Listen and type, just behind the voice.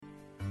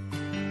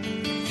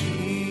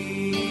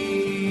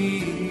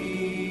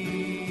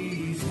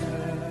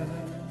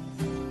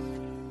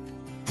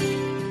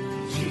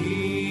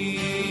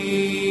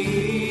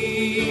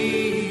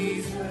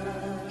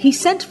He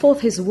sent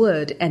forth his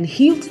word and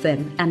healed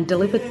them and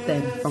delivered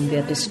them from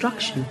their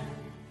destruction.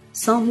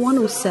 Psalm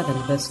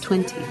 107 verse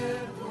 20.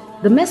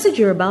 The message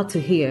you're about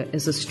to hear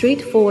is a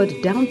straightforward,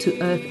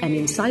 down-to-earth and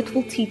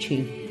insightful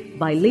teaching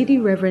by Lady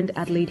Reverend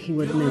Adelaide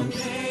Heward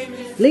Mills.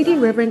 Lady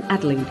Reverend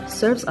Adelaide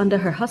serves under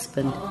her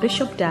husband,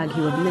 Bishop Dag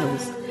Heward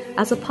Mills,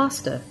 as a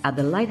pastor at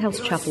the Lighthouse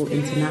Chapel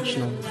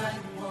International.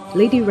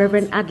 Lady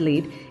Reverend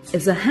Adelaide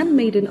is a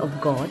handmaiden of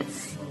God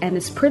and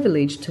is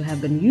privileged to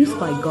have been used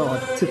by God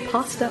to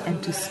pastor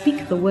and to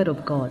speak the word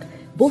of God,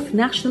 both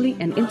nationally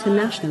and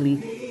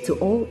internationally, to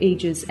all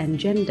ages and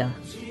gender.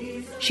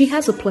 She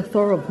has a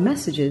plethora of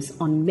messages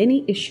on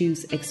many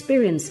issues,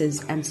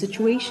 experiences, and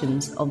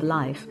situations of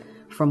life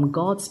from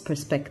God's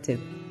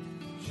perspective.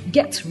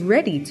 Get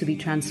ready to be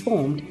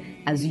transformed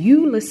as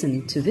you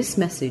listen to this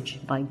message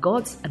by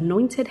God's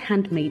anointed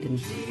handmaiden,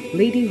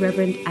 Lady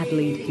Reverend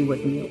Adelaide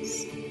Heward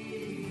Mills.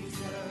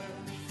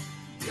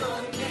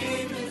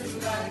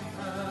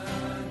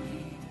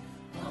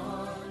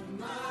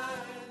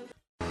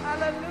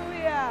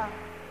 Hallelujah.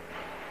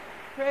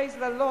 Praise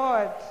the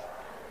Lord.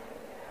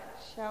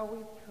 Shall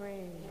we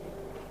pray?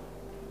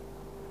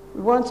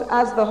 We want to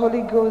ask the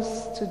Holy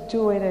Ghost to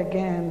do it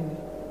again.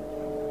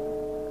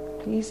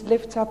 Please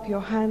lift up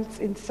your hands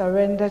in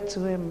surrender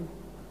to Him.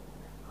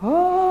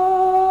 Holy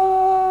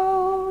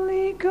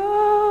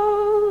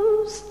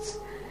Ghost,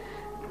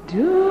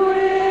 do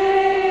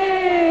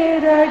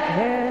it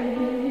again.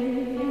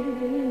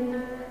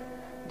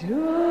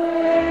 Do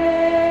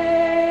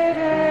it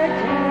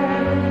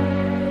again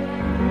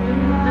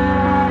in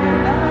my life.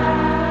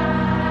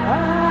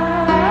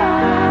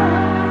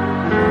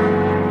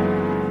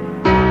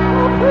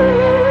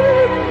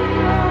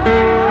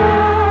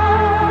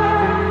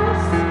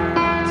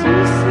 To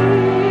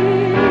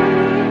see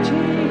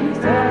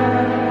Jesus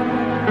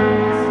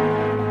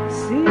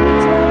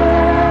seated.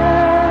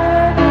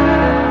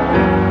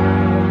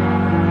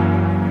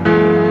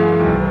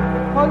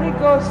 Holy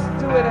Ghost,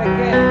 do it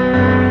again.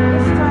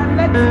 This time,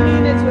 let's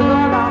mean it with all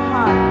our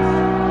hearts.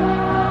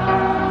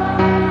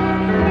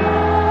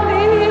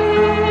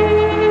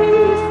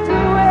 Please do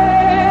it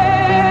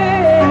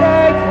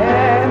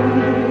again.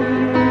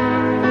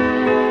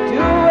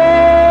 Do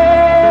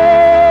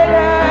it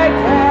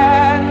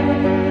again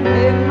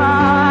in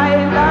my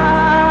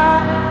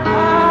life. Open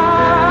my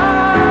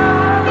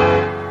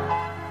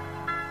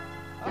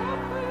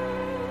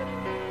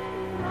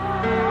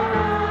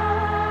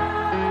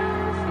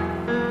eyes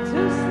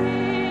to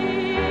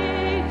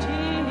see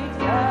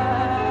Jesus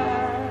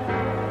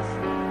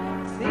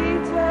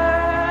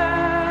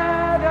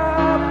seated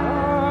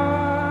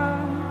upon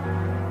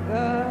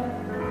the.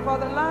 For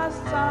the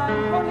last time,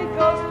 Holy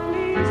Ghost,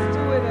 please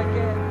do it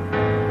again.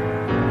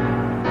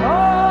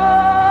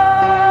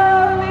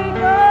 Holy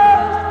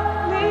Ghost,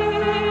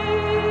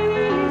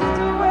 please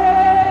do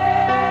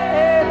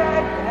it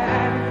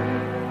again.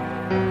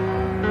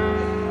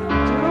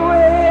 Do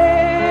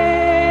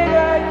it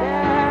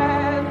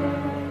again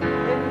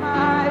in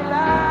my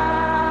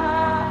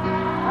life.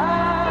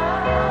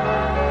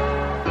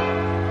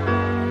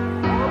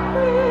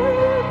 Open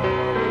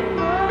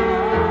my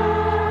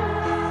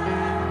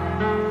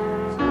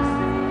eyes to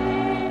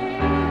see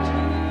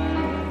Jesus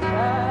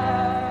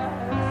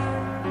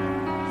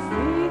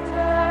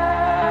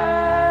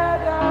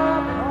seated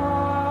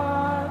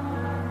upon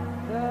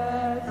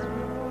the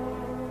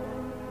throne.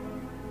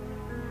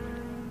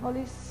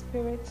 Holy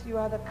Spirit, you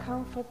are the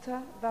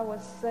comforter that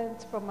was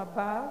sent from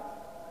above.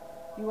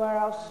 You are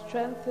our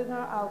strengthener,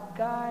 our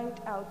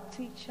guide, our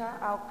teacher,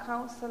 our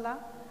counselor,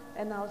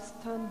 and our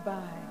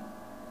standby.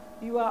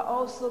 You are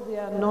also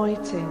the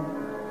anointing.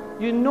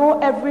 You know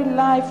every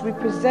life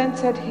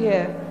represented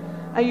here,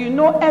 and you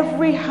know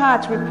every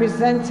heart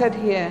represented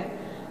here.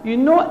 You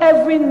know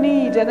every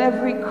need and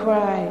every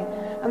cry.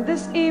 And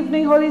this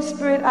evening, Holy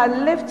Spirit, I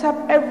lift up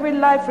every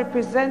life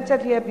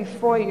represented here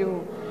before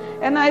you.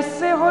 And I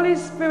say, Holy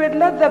Spirit,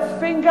 let the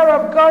finger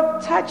of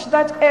God touch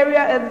that area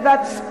and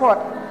that spot.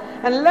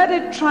 And let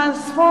it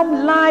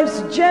transform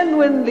lives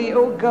genuinely,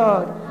 O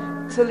God,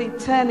 till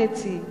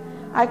eternity.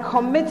 I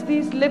commit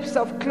these lips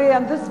of clay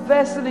and this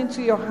vessel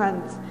into your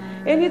hands.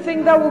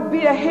 Anything that will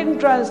be a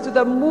hindrance to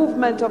the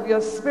movement of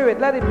your Spirit,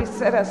 let it be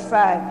set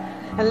aside.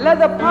 And let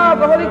the power of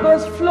the Holy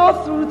Ghost flow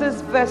through this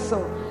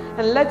vessel.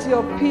 And let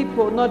your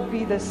people not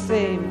be the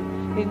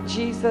same. In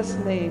Jesus'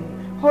 name.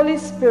 Holy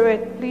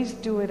Spirit, please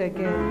do it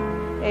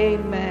again.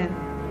 Amen.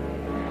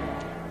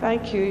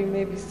 Thank you. You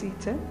may be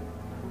seated.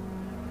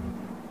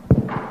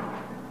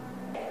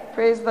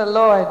 Praise the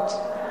Lord.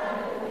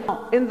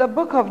 In the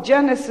book of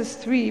Genesis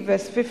 3,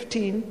 verse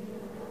 15,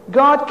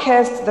 God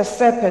cursed the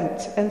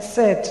serpent and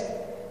said,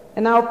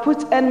 "And I'll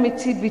put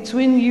enmity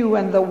between you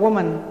and the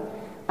woman,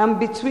 and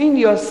between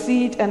your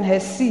seed and her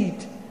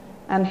seed,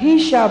 and he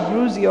shall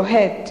bruise your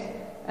head,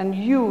 and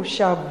you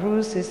shall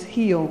bruise his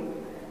heel.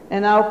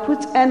 And I'll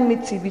put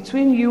enmity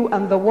between you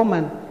and the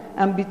woman,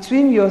 and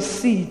between your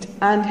seed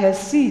and her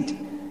seed.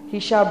 He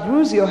shall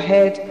bruise your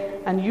head,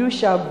 and you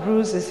shall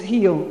bruise his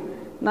heel."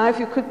 Now, if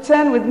you could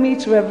turn with me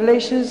to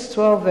Revelations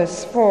 12,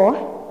 verse 4.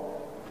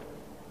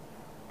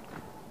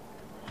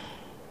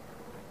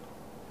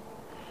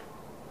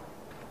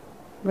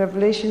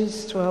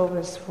 Revelations 12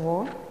 verse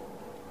 4.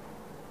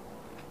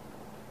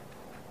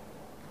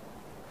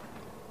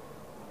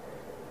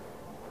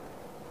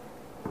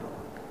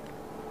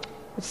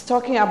 It's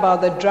talking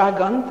about the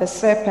dragon, the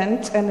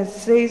serpent, and it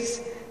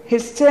says,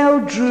 his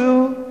tail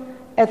drew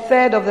a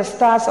third of the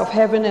stars of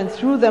heaven and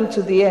threw them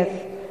to the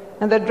earth.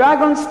 And the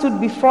dragon stood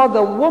before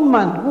the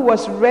woman who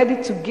was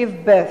ready to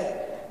give birth,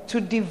 to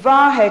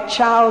devour her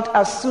child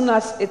as soon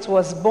as it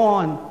was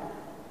born.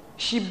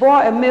 She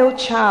bore a male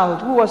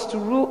child who was to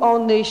rule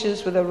all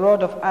nations with a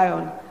rod of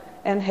iron,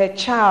 and her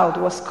child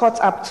was caught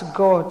up to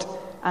God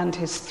and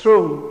his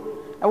throne.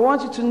 I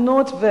want you to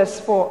note verse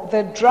 4.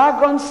 The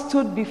dragon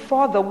stood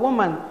before the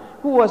woman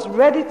who was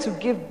ready to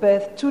give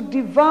birth to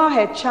devour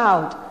her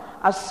child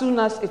as soon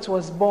as it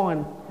was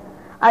born.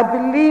 I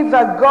believe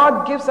that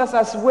God gives us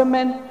as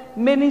women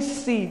many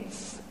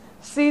seeds.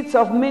 Seeds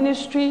of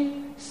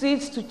ministry,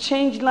 seeds to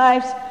change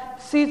lives,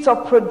 seeds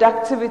of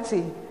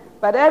productivity.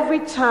 But every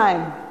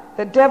time,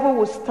 the devil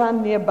will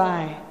stand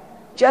nearby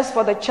just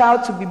for the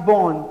child to be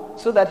born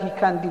so that he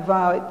can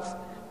devour it.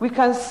 We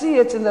can see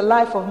it in the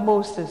life of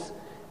Moses.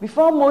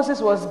 Before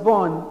Moses was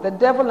born, the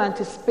devil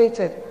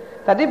anticipated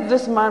that if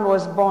this man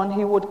was born,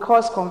 he would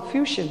cause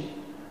confusion.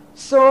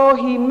 So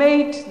he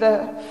made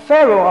the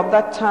Pharaoh of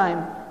that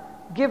time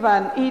give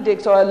an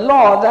edict or a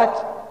law that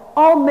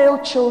all male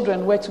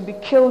children were to be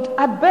killed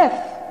at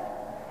birth.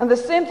 And the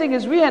same thing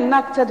is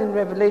reenacted in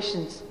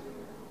Revelations.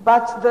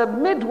 But the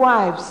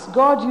midwives,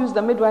 God used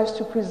the midwives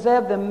to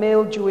preserve the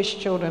male Jewish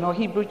children or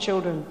Hebrew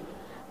children.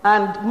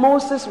 And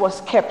Moses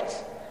was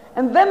kept.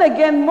 And then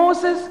again,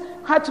 Moses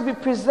had to be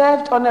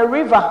preserved on a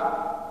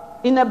river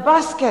in a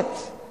basket.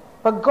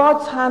 But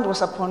God's hand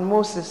was upon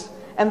Moses,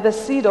 and the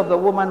seed of the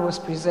woman was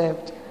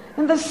preserved.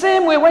 In the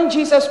same way, when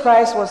Jesus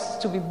Christ was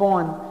to be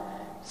born,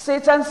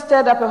 Satan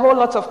stirred up a whole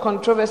lot of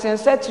controversy and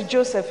said to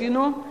Joseph,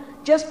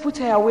 just put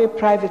her away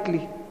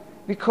privately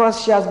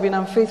because she has been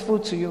unfaithful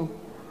to you.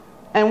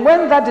 And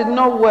when that did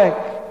not work,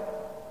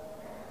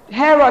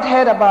 Herod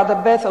heard about the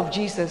birth of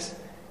Jesus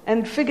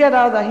and figured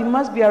out that he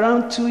must be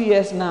around 2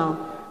 years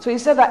now. So he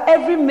said that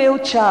every male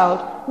child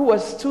who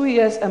was 2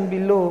 years and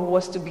below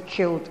was to be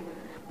killed.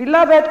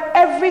 Beloved,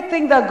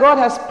 everything that God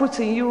has put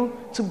in you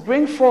to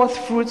bring forth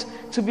fruit,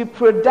 to be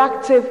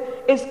productive,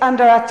 is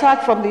under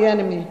attack from the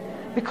enemy.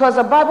 Because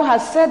the Bible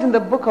has said in the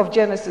book of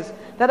Genesis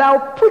that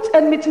I'll put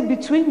enmity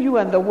between you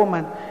and the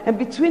woman, and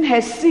between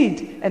her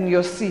seed and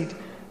your seed.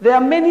 There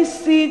are many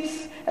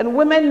seeds, and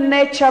women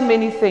nurture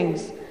many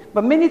things.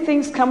 But many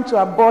things come to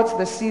abort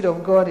the seed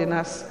of God in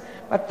us.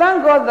 But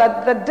thank God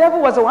that the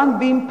devil was the one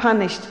being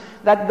punished,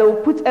 that they will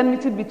put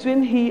enmity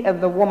between he and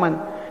the woman.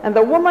 And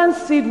the woman's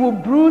seed will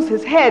bruise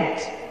his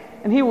head,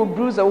 and he will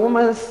bruise the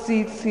woman's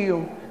seed's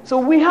heel. So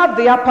we have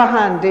the upper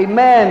hand,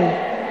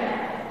 amen.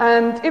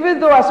 And even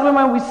though as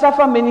women we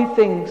suffer many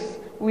things,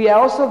 we are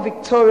also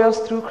victorious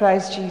through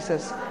Christ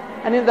Jesus.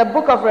 And in the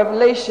book of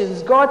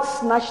Revelations, God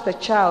snatched the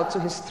child to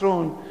his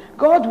throne.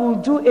 God will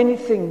do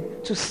anything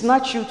to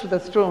snatch you to the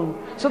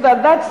throne, so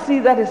that that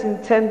seed that is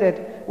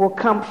intended will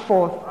come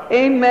forth.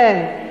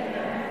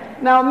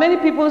 Amen. Now, many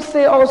people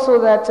say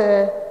also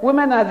that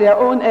women are their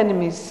own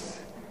enemies.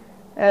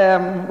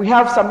 We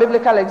have some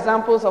biblical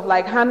examples of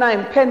like Hannah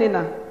and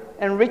Peninnah,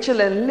 and Rachel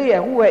and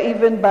Leah, who were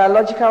even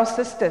biological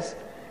sisters.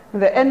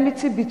 And the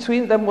enmity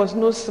between them was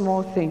no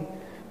small thing.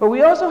 But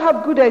we also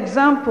have good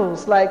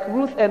examples like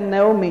Ruth and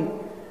Naomi,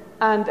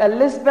 and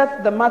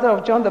Elizabeth, the mother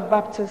of John the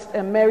Baptist,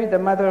 and Mary, the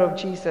mother of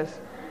Jesus.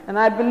 And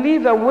I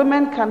believe that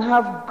women can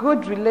have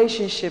good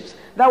relationships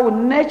that will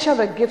nurture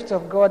the gift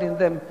of God in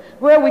them,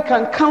 where we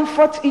can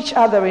comfort each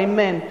other,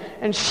 amen,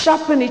 and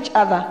sharpen each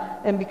other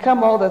and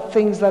become all the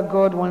things that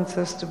God wants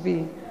us to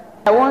be.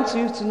 I want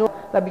you to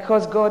know that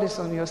because God is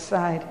on your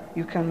side,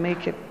 you can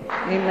make it.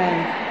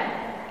 Amen.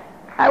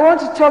 I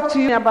want to talk to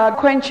you about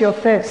quench your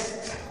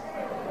thirst.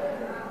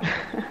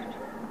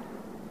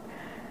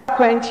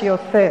 Quench your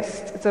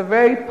thirst. It's a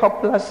very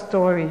popular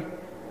story.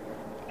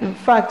 In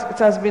fact, it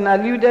has been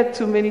alluded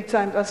to many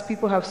times as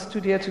people have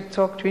stood here to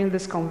talk during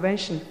this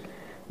convention.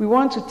 We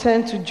want to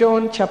turn to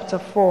John chapter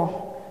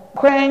 4.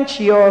 Quench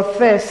your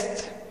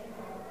thirst.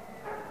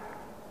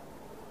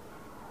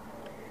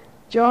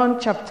 John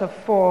chapter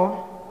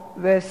 4,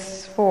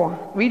 verse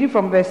 4. Reading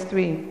from verse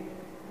 3.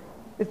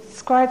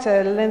 It's quite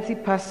a lengthy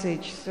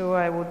passage, so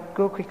I would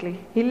go quickly.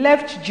 He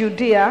left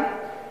Judea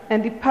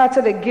and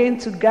departed again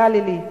to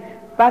Galilee,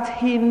 but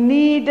he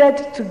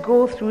needed to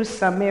go through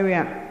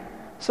Samaria.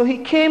 So he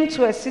came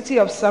to a city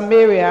of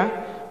Samaria,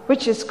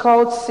 which is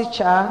called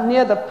Sychar,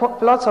 near the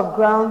plot of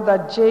ground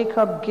that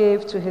Jacob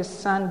gave to his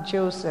son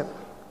Joseph.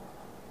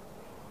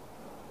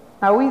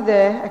 Are we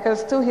there? I can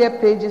still hear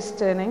pages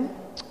turning.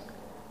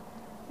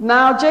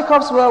 Now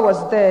Jacob's well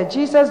was there.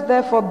 Jesus,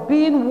 therefore,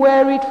 being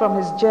wearied from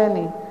his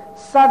journey,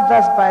 sat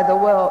thus by the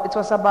well. It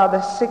was about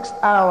the 6th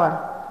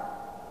hour.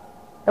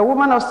 A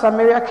woman of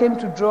Samaria came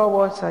to draw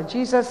water.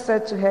 Jesus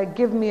said to her,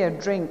 "Give me a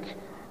drink,"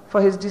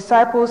 for his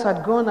disciples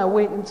had gone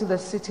away into the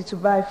city to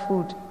buy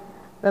food.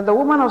 Then the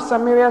woman of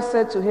Samaria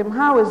said to him,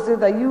 "How is it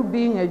that you,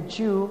 being a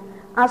Jew,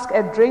 ask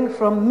a drink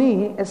from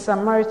me, a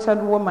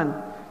Samaritan woman?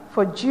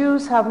 For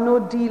Jews have no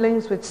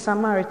dealings with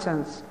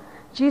Samaritans."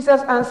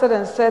 Jesus answered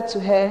and said to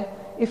her,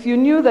 "If you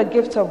knew the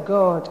gift of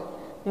God,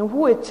 and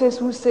who it is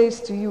who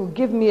says to you,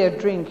 'Give me a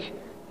drink,'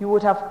 you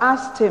would have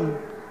asked him,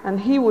 and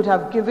he would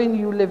have given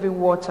you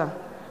living water."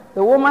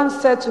 The woman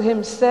said to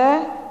him,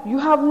 "Sir, you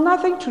have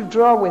nothing to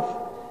draw with,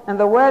 and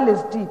the well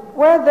is deep.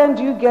 Where then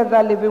do you get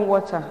that living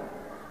water?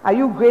 Are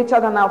you greater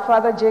than our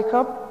father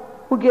Jacob,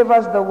 who gave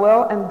us the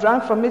well and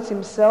drank from it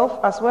himself,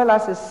 as well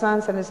as his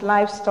sons and his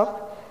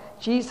livestock?"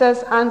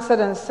 Jesus answered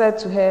and said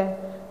to her,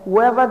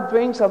 "Whoever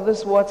drinks of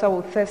this water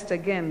will thirst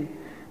again.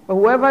 But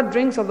whoever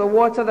drinks of the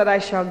water that I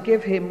shall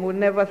give him will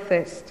never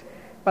thirst.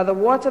 But the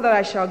water that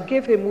I shall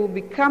give him will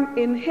become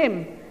in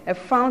him a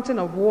fountain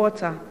of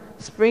water,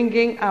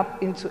 springing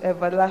up into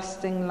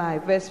everlasting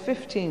life." Verse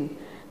 15.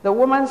 The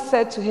woman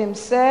said to him,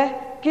 "Sir,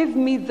 give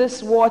me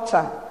this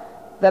water,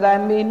 that I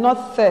may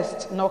not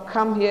thirst, nor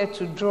come here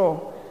to draw."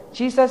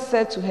 Jesus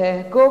said to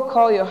her, "Go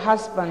call your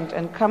husband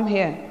and come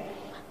here."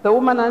 The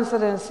woman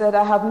answered and said,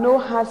 "I have no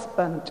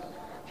husband."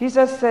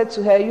 Jesus said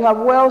to her, "You have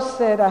well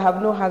said, 'I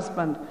have no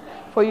husband,'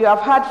 for you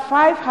have had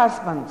 5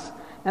 husbands,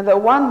 and the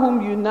one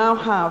whom you now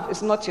have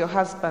is not your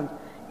husband.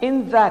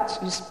 In that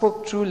you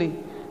spoke truly."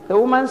 The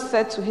woman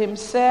said to him,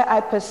 "Sir,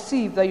 I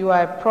perceive that you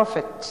are a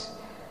prophet.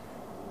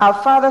 Our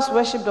fathers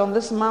worshipped on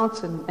this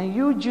mountain, and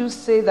you Jews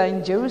say that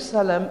in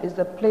Jerusalem is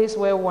the place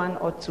where one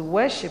ought to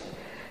worship."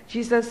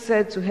 Jesus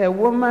said to her,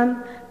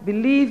 "Woman,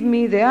 believe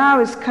me, the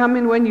hour is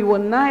coming when you will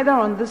neither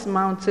on this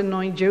mountain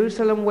nor in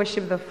Jerusalem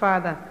worship the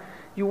Father.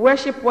 You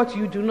worship what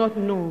you do not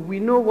know. We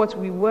know what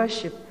we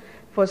worship,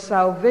 for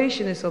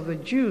salvation is of the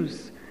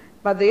Jews.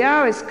 But the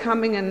hour is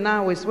coming, and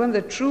now is, when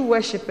the true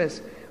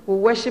worshippers will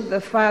worship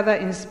the Father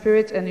in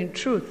spirit and in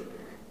truth.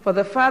 For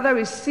the Father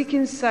is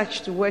seeking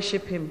such to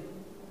worship him.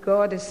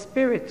 God is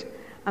spirit,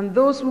 and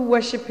those who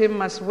worship him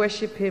must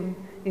worship him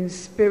in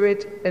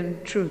spirit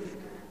and truth."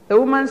 The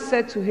woman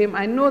said to him,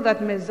 "I know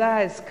that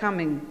Messiah is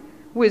coming,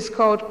 who is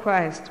called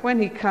Christ. When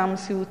he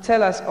comes, he will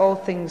tell us all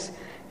things."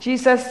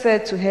 Jesus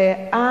said to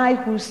her, "I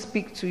who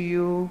speak to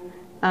you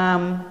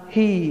am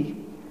he."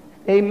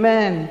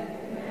 Amen.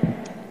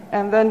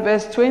 And then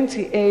verse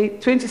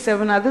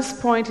 27, at this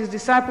point his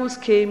disciples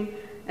came,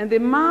 and they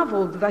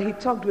marveled that he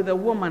talked with a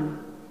woman.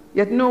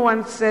 Yet no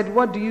one said,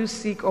 "What do you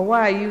seek?" or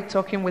 "Why are you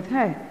talking with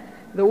her?"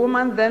 The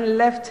woman then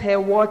left her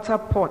water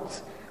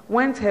pot,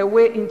 went her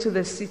way into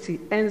the city,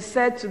 and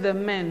said to the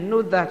men,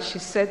 note that she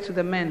said to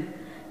the men,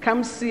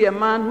 "Come see a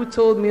man who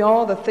told me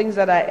all the things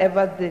that I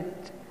ever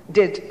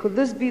did. Could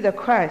this be the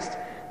Christ?"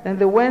 Then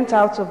they went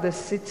out of the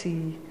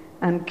city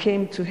and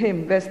came to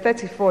him. Verse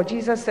 34,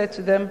 Jesus said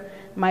to them,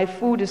 "My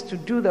food is to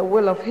do the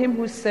will of him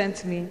who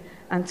sent me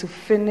and to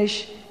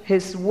finish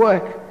his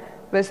work."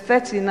 Verse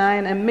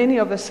 39, and many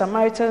of the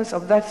Samaritans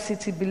of that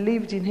city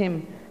believed in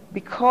him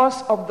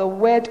because of the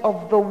word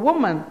of the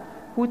woman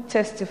who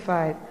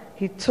testified,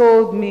 "He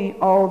told me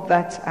all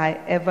that I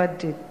ever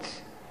did."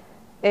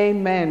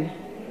 Amen.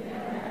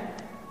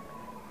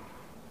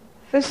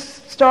 This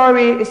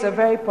story is a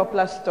very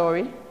popular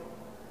story.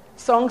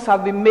 Songs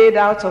have been made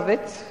out of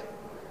it,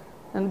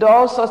 and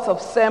all sorts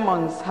of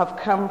sermons have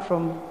come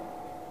from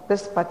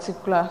this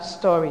particular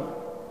story.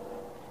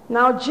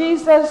 Now,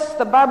 Jesus,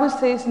 the Bible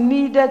says,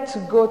 needed to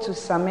go to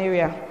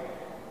Samaria.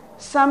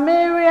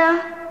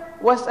 Samaria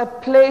was a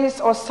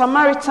place, or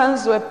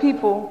Samaritans were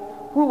people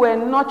who were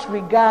not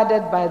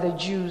regarded by the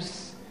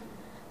Jews.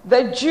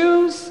 The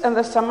Jews and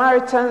the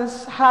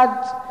Samaritans had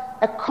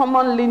a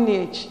common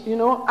lineage. You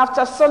know,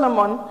 after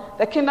Solomon,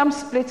 the kingdom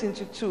split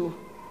into 2.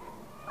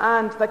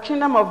 And the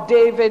kingdom of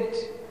David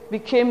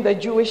became the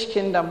Jewish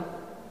kingdom.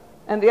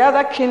 And the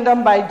other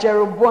kingdom by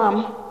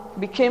Jeroboam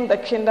became the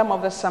kingdom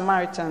of the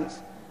Samaritans.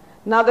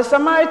 Now the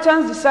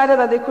Samaritans decided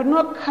that they could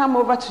not come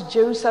over to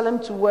Jerusalem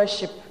to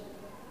worship.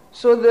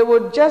 So they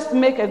would just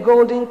make a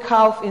golden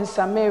calf in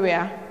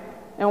Samaria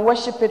and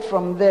worship it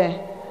from there.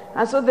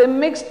 And so they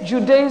mixed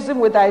Judaism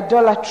with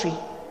idolatry.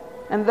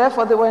 And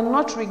therefore they were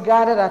not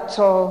regarded at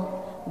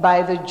all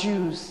by the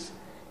Jews.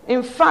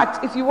 In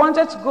fact, if you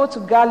wanted to go to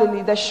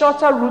Galilee, the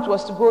shorter route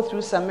was to go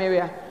through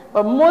Samaria.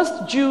 But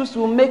most Jews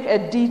will make a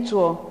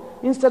detour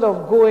instead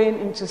of going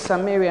into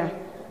Samaria.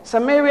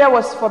 Samaria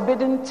was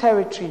forbidden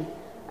territory,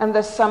 and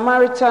the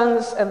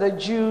Samaritans and the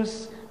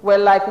Jews were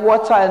like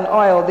water and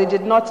oil. They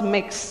did not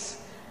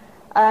mix.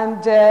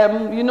 And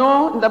you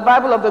know, in the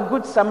Bible of the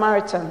Good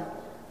Samaritan,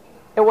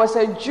 it was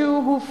a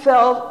Jew who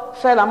fell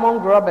among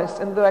robbers,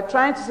 and they were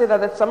trying to say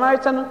that the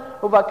Samaritan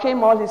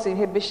overcame all his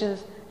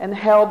inhibitions and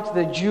helped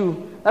the Jew.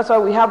 That's why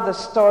we have the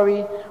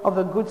story of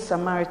the Good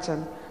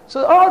Samaritan.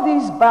 So all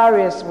these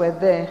barriers were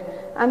there.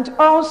 And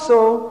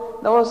also,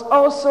 there was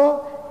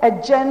also a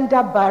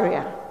gender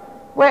barrier,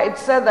 where it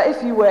said that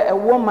if you were a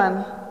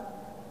woman,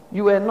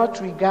 you were not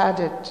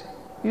regarded.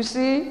 You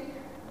see,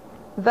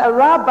 the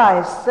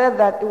rabbis said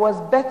that it was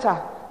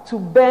better to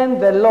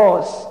bend the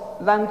laws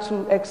than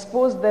to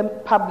expose them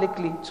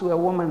publicly to a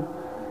woman.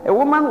 A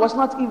woman was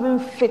not even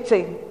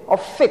fitting or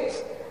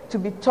fit to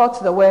be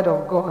taught the word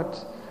of God.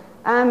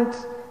 And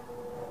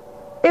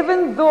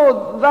even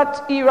though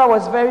that era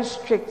was very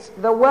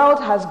strict, the world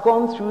has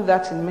gone through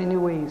that in many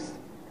ways.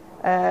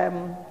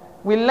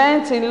 We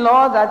learned in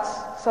law that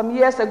some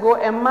years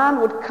ago, a man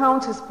would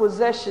count his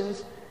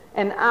possessions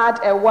and add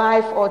a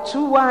wife or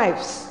 2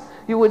 wives.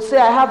 You would say,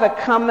 I have a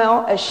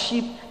camel, a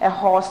sheep, a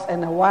horse,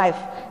 and a wife.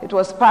 It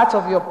was part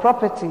of your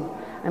property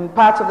and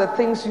part of the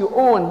things you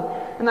own.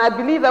 And I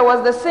believe there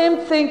was the same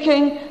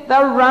thinking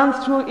that ran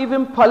through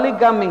even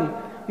polygamy.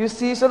 You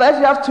see, so that if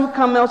you have 2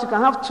 camels, you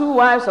can have 2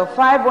 wives or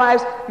 5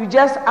 wives. You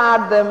just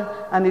add them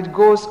and it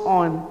goes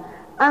on.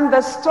 And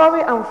the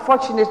story,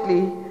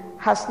 unfortunately,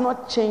 has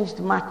not changed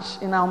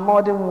much in our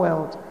modern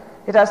world.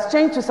 It has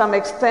changed to some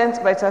extent,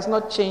 but it has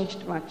not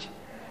changed much.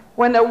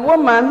 When a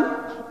woman,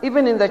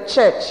 even in the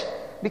church,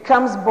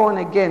 becomes born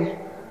again,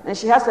 and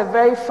she has a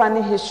very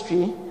funny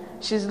history,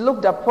 she's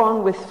looked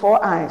upon with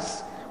 4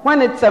 eyes.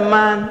 When it's a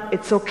man,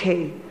 it's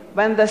okay.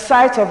 But in the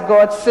sight of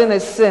God, sin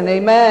is sin.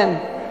 Amen.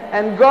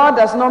 And God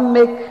does not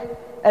make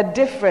a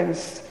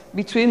difference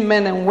between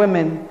men and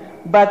women,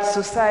 but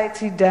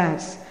society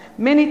does.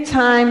 Many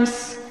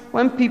times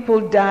when people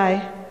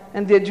die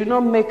and they do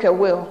not make a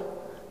will,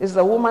 it's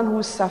the woman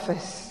who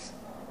suffers.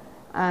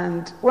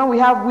 And when we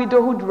have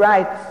widowhood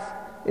rights,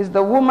 it's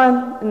the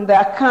woman in the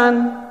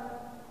Akan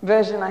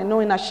version, I know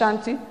in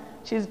Ashanti,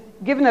 she's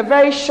given a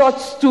very short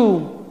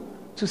stool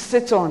to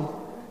sit on.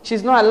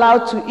 She's not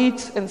allowed to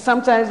eat, and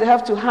sometimes they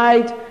have to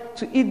hide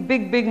to eat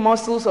big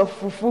morsels of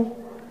fufu.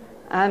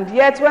 And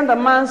yet when the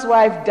man's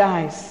wife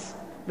dies,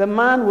 the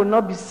man will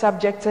not be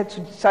subjected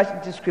to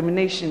such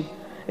discrimination.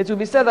 It will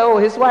be said that, oh,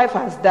 his wife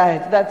has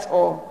died, that's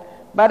all.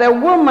 But a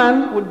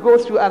woman would go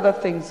through other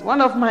things.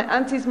 One of my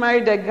aunties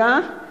married a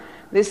guy.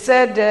 They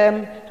said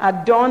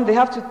at dawn they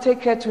have to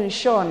take her to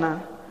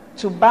Nshona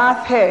to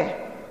bath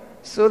her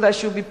so that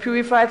she'll be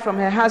purified from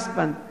her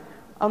husband.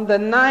 On the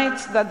night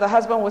that the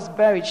husband was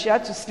buried, she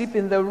had to sleep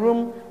in the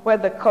room where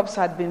the corpse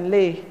had been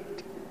laid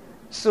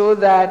so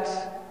that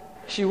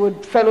she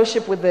would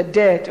fellowship with the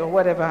dead or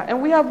whatever.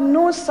 And we have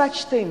no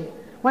such thing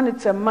when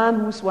it's a man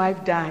whose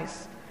wife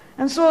dies.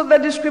 And so the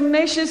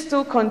discrimination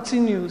still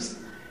continues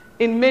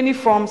in many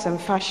forms and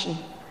fashion.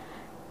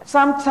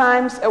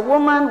 Sometimes a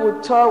woman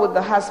would toil with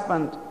the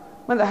husband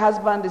when the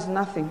husband is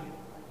nothing.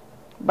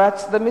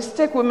 But the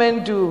mistake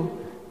women do,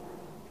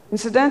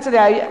 incidentally,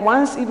 I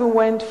once even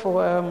went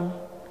for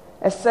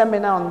a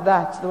seminar on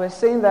that. They were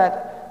saying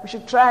that we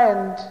should try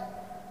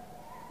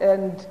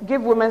and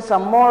give women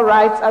some more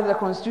rights as the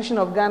Constitution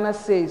of Ghana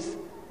says.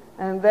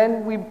 And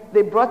then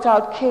they brought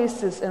out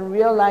cases and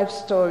real life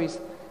stories.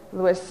 They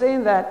were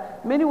saying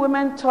that many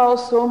women toil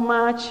so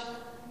much.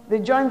 They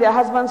join their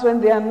husbands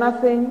when they are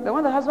nothing. But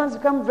when the husbands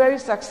become very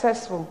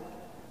successful,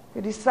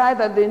 they decide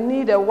that they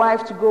need a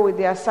wife to go with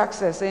their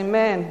success.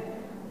 Amen.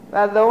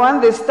 That the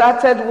one they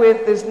started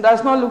with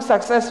does not look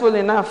successful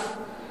enough.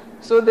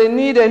 So they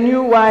need a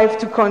new wife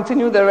to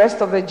continue the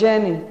rest of the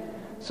journey.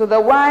 So the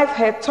wife,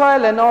 her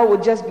toil and all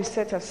would just be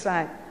set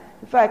aside.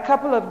 In fact, a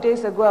couple of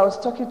days ago, I was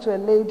talking to a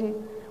lady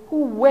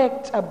who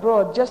worked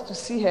abroad just to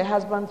see her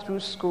husband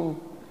through school.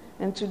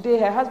 And today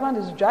her husband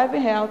is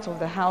driving her out of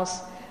the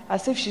house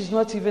as if she's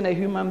not even a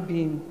human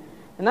being.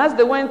 And as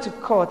they went to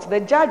court, the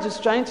judge is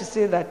trying to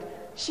say that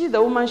she,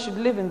 the woman, should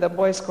live in the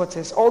boys'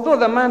 quarters, although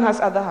the man has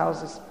other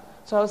houses.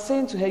 So I was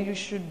saying to her, you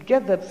should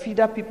get the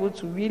feeder people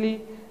to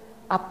really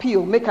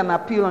make an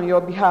appeal on your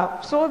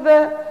behalf. So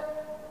the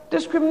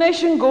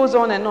discrimination goes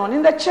on and on.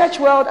 In the church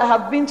world, I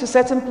have been to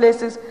certain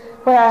places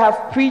where I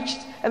have preached,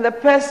 and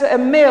a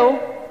male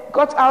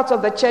got out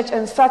of the church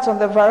and sat on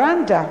the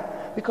veranda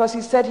because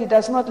he said he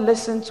does not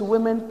listen to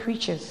women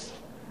preachers.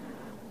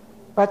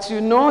 But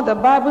you know, the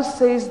Bible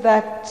says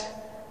that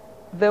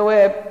there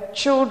were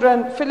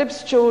children,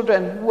 Philip's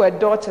children, who were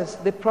daughters,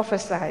 they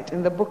prophesied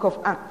in the book of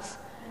Acts.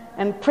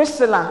 And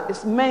Priscilla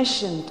is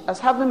mentioned as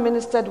having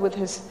ministered with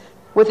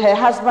her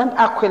husband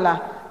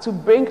Aquila to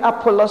bring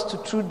Apollos to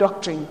true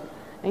doctrine.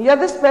 And yet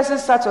this person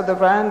sat on the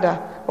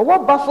veranda. But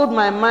what baffled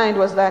my mind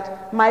was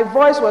that my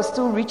voice was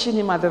still reaching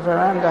him at the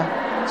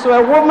veranda. So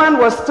a woman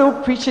was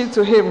still preaching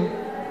to him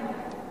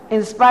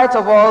in spite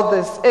of all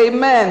this.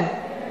 Amen.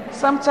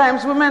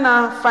 Sometimes women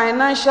are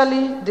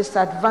financially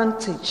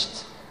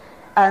disadvantaged,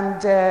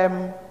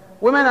 and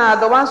women are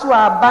the ones who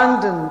are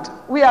abandoned.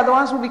 We are the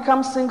ones who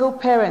become single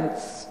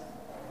parents.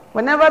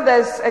 Whenever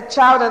there's a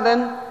child and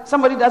then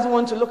somebody doesn't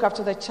want to look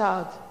after the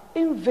child,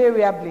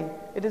 invariably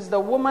it is the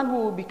woman who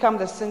will become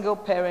the single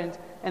parent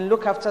and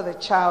look after the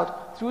child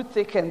through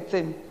thick and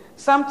thin.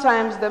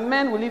 Sometimes the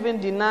men will even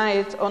deny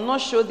it or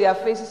not show their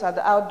faces at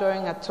the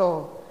outdooring at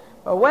all.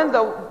 But when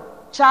the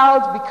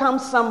child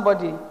becomes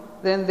somebody,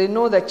 then they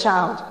know the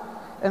child,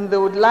 and they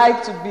would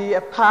like to be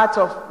a part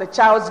of the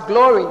child's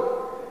glory.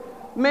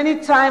 Many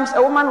times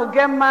a woman will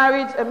get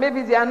married and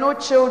maybe there are no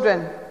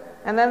children,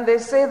 and then they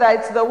say that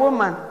it's the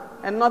woman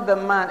and not the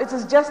man. It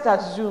is just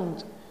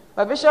assumed.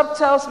 But Bishop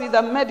tells me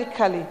that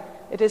medically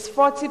it is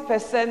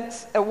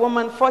 40% a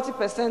woman,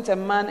 40% a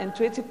man, and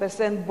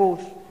 20%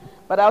 both.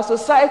 But our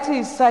society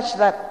is such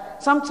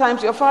that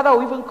sometimes your father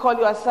will even call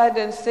you aside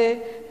and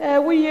say,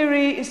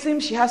 Yiri, it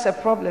seems she has a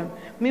problem.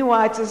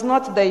 Meanwhile, it is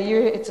not the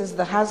Yiri, it is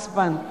the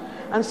husband.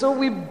 And so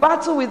we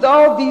battle with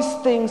all these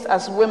things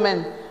as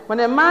women. When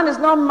a man is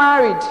not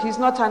married, he's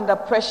not under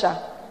pressure.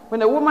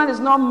 When a woman is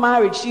not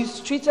married, she's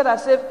treated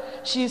as if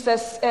she's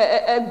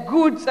a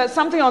good,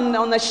 something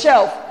on a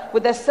shelf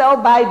with a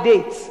sell-by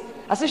date,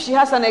 as if she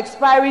has an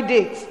expiry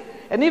date.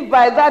 And if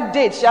by that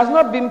date she has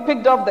not been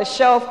picked off the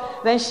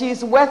shelf, then she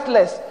is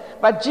worthless.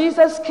 But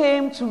Jesus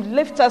came to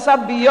lift us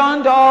up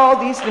beyond all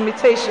these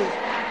limitations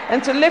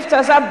and to lift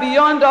us up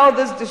beyond all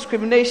this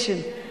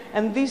discrimination.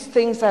 And these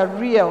things are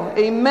real.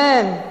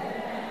 Amen.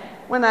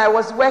 When I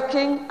was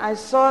working, I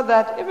saw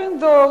that even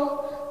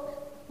though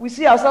we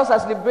see ourselves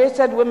as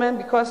liberated women,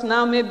 because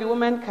now maybe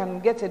women can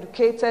get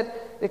educated,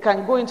 they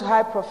can go into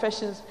high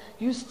professions,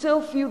 you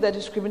still feel the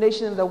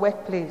discrimination in the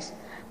workplace.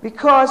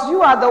 Because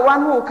you are the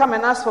one who will come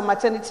and ask for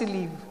maternity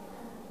leave.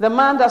 The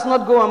man does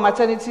not go on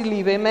maternity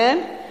leave,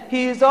 amen?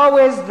 He is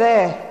always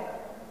there.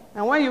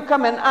 And when you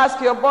come and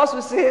ask, your boss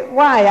will say,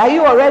 why? Are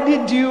you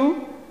already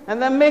due?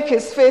 And then make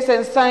his face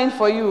and sign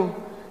for you.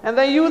 And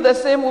then you, the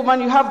same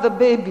woman, you have the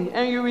baby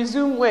and you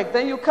resume work.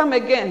 Then you come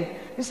again.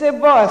 You say,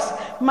 boss,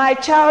 my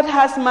child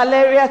has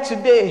malaria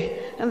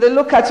today. And they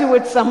look at you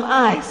with some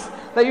eyes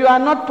that you are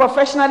not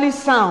professionally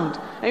sound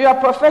and you are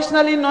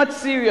professionally not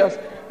serious.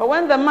 But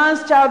when the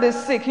man's child is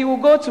sick, he will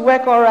go to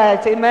work all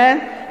right, amen?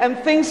 And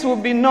things will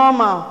be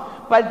normal.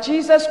 But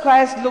Jesus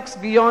Christ looks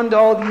beyond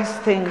all these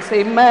things,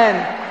 amen?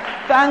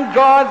 Thank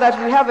God that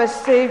we have a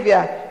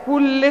Savior who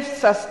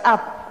lifts us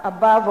up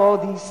above all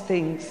these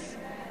things.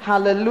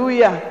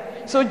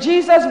 Hallelujah. So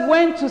Jesus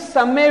went to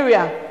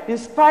Samaria in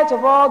spite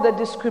of all the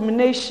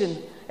discrimination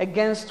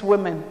against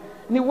women.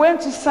 And he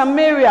went to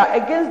Samaria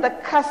against the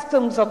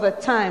customs of the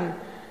time.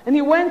 And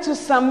he went to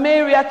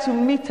Samaria to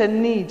meet a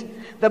need.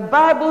 The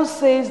Bible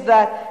says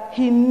that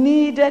he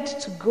needed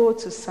to go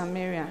to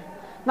Samaria.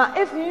 Now,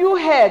 if you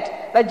heard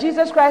that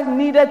Jesus Christ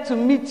needed to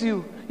meet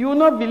you, you will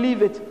not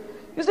believe it.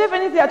 You say, if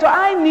anything at all,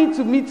 I need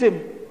to meet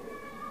him.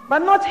 But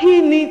not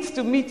he needs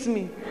to meet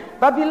me.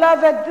 But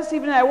beloved, this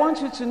evening I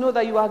want you to know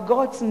that you are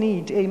God's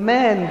need.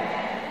 Amen.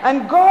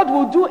 And God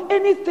will do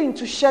anything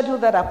to schedule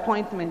that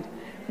appointment.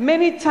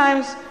 Many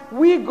times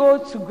we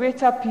go to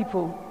greater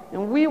people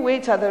and we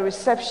wait at the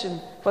reception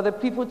for the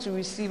people to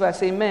receive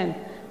us. Amen.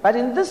 But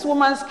in this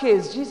woman's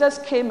case, Jesus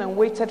came and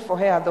waited for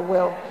her at the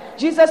well.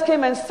 Jesus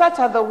came and sat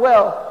at the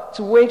well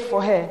to wait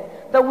for her,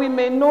 that we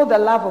may know the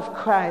love of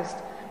Christ.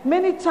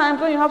 Many times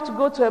when you have to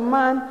go to a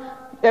man,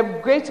 a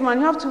great man,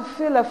 you have to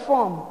fill a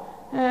form.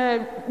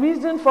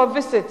 Reason for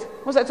visit.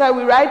 Most of the time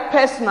we write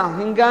personal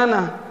in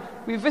Ghana.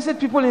 We visit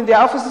people in their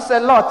offices a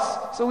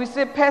lot. So we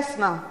say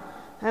personal.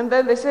 And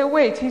then they say,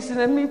 wait, he's in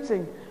a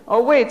meeting.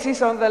 Or wait,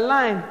 he's on the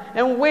line.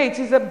 And wait,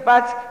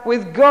 but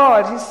with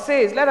God, he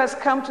says, let us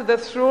come to the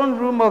throne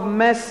room of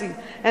mercy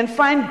and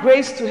find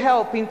grace to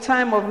help in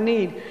time of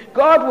need.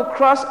 God will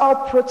cross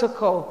all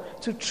protocol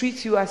to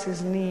treat you as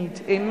his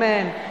need.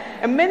 Amen.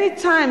 And many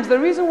times, the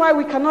reason why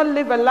we cannot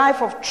live a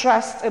life of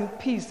trust and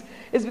peace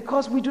is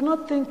because we do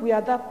not think we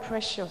are that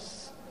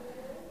precious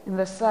in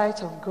the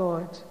sight of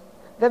God.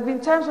 There have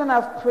been times when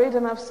I've prayed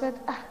and I've said,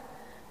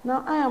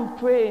 now I am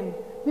praying.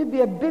 Maybe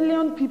 1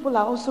 billion people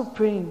are also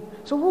praying.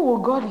 So who will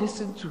God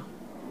listen to?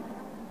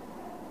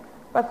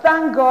 But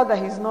thank God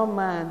that he's not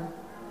man.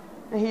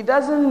 And he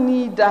doesn't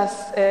need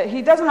us.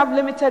 He doesn't have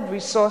limited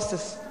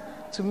resources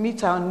to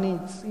meet our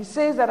needs. He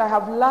says that I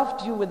have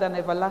loved you with an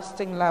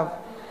everlasting love,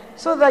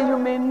 so that you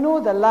may know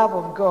the love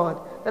of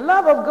God. The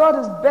love of God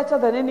is better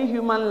than any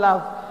human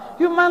love.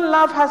 Human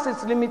love has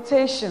its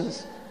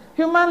limitations.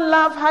 Human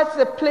love has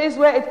a place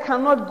where it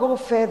cannot go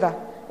further.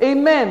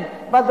 Amen.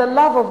 But the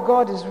love of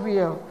God is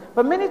real.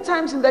 But many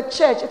times in the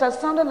church, it has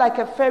sounded like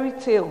a fairy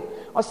tale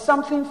or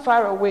something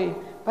far away.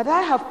 But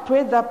I have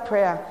prayed that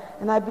prayer,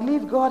 and I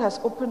believe God has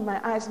opened my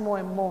eyes more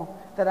and more,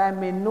 that I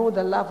may know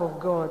the love of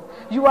God.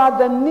 You are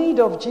the need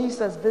of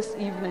Jesus this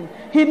evening.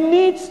 He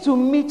needs to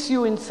meet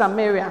you in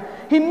Samaria.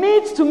 He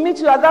needs to meet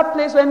you at that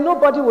place where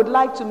nobody would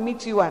like to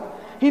meet you at.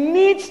 He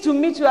needs to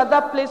meet you at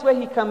that place where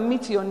he can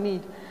meet your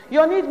need.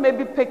 Your need may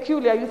be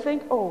peculiar. You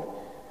think, oh,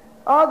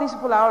 all these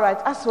people are all right.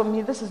 As for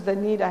me, this is the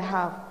need I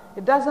have.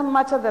 It doesn't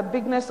matter the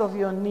bigness of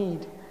your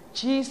need.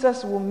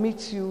 Jesus will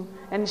meet you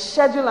and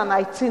schedule an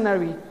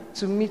itinerary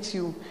to meet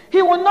you.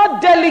 He will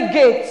not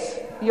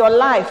delegate your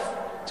life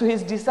to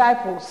his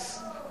disciples.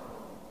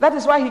 That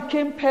is why he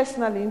came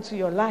personally into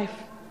your life.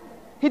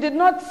 He did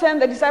not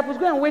send the disciples,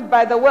 go and wait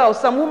by the well.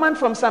 Some woman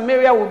from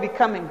Samaria will be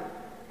coming.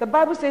 The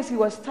Bible says he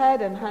was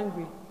tired and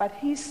hungry, but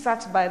he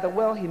sat by the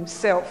well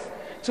himself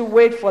to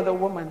wait for the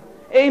woman.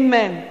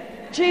 Amen.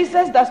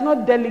 Jesus does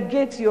not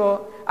delegate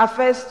your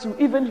affairs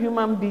to even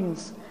human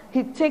beings.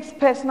 He takes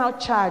personal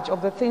charge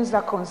of the things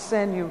that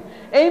concern you.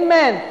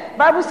 Amen.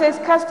 Bible says,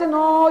 casting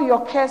all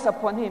your cares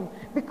upon him,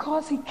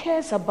 because he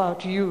cares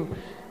about you.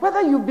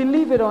 Whether you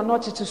believe it or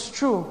not, it is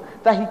true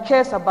that he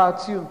cares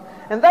about you.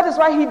 And that is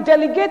why he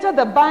delegated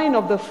the buying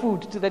of the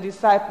food to the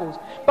disciples.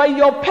 But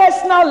your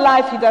personal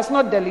life, he does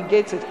not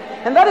delegate it.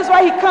 And that is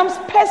why he comes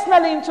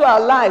personally into our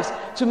lives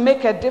to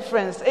make a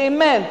difference.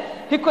 Amen.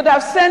 He could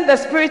have sent the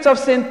spirit of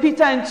St.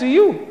 Peter into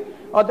you,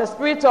 or the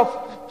spirit of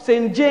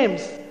St.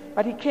 James.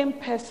 But he came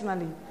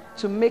personally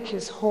to make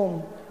his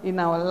home in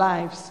our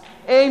lives.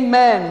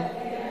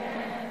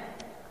 Amen.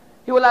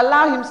 He will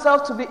allow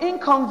himself to be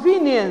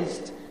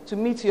inconvenienced to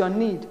meet your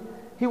need.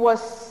 He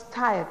was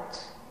tired.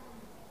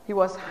 He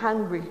was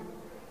hungry.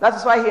 That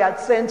is why he had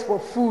sent for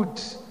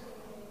food.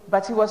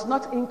 But he was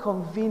not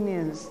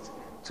inconvenienced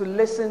to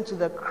listen to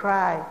the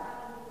cry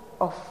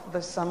of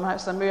the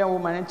Samaritan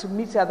woman and to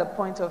meet her at the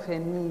point of her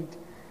need.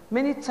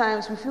 Many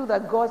times we feel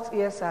that God's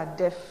ears are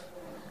deaf.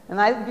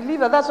 And I believe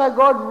that that's why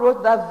God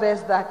wrote that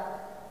verse that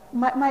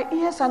my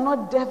ears are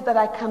not deaf that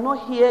I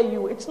cannot hear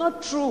you. It's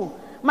not true.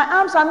 My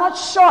arms are not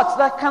short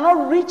that I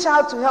cannot reach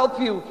out to help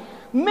you.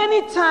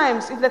 Many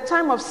times in the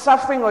time of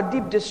suffering or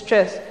deep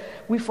distress,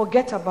 we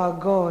forget about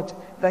God,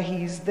 that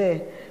he is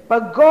there.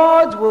 But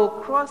God will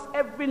cross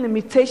every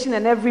limitation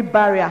and every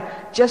barrier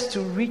just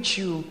to reach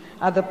you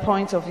at the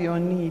point of your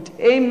need.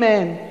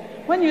 Amen.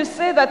 When you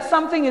say that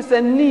something is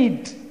a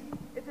need,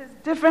 it is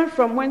different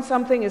from when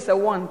something is a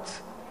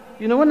want.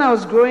 You know, when I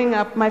was growing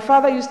up, my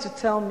father used to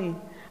tell me,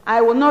 I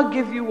will not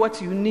give you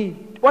what you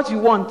need, what you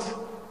want.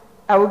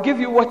 I will give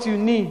you what you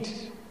need.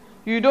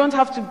 You don't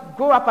have to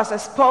grow up as a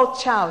spoiled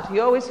child. He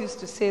always used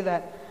to say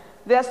that.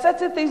 There are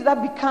certain things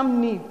that become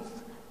needs.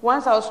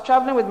 Once I was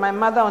traveling with my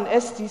mother on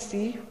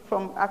STC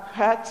from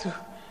Accra to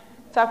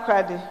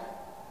Takoradi,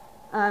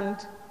 and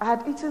I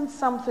had eaten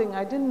something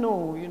I didn't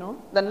know,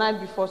 the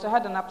night before, so I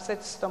had an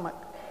upset stomach.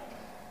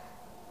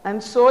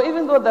 And so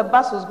even though the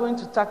bus was going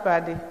to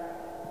Takoradi,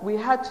 we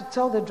had to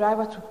tell the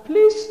driver to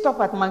please stop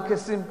at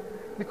Mankasim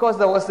because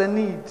there was a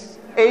need.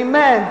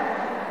 Amen.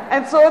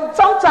 And so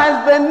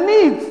sometimes the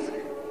needs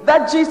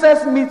that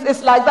Jesus meets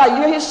is like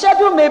that. His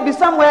schedule may be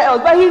somewhere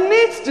else, but he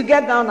needs to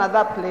get down at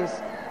that place.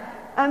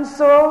 And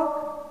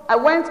so I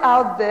went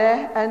out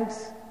there, and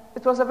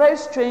it was a very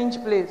strange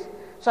place.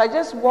 So I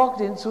just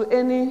walked into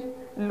any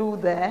loo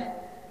there,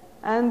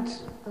 and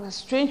there were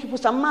strange people.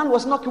 Some man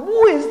was knocking.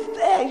 Who is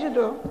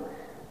there?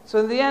 So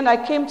in the end,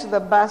 I came to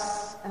the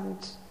bus and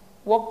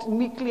walked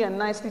meekly and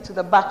nicely to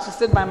the back to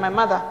sit by my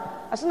mother.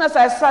 As soon as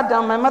I sat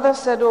down, my mother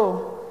said,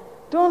 "Oh,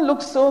 don't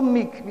look so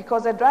meek,"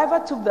 because the driver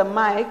took the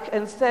mic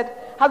and said,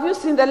 "Have you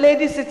seen the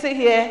lady sitting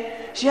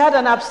here? She had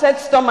an upset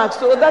stomach,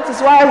 so that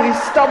is why we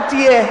stopped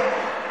here."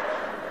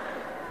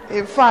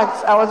 In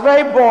fact, I was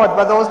very bored,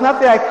 but there was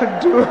nothing I could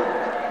do.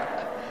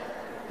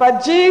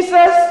 But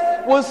Jesus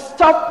will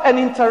stop and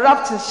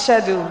interrupt his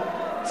schedule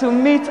to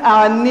meet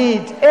our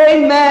need.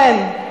 Amen.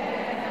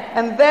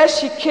 And there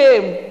she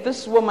came,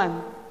 this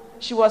woman.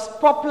 She was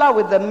popular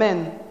with the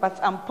men, but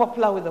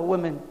unpopular with the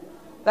women.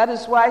 That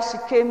is why she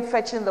came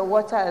fetching the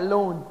water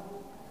alone.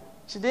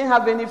 She didn't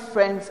have any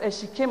friends, and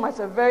she came at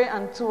a very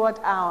untoward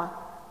hour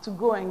to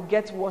go and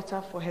get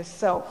water for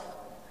herself.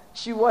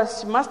 She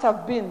must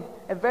have been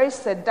a very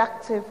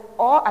seductive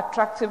or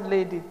attractive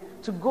lady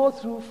to go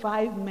through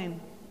 5 men.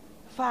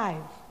 5.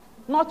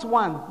 Not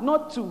 1,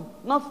 not 2,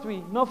 not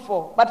 3, not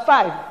 4, but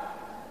 5.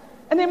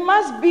 And it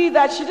must be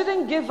that she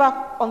didn't give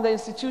up on the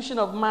institution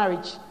of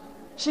marriage.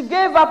 She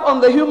gave up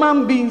on the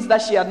human beings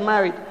that she had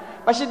married.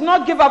 But she did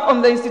not give up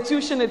on the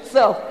institution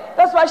itself.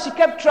 That's why she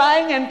kept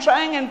trying and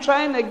trying and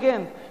trying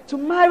again to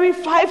marry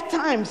 5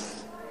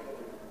 times.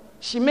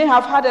 She may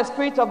have had a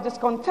spirit of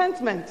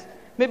discontentment.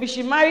 Maybe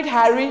she married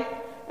Harry,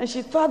 and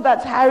she thought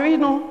that Harry,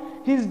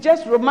 he's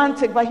just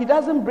romantic, but he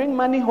doesn't bring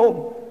money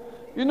home.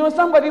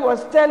 Somebody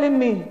was telling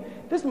me,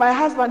 this my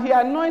husband, he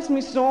annoys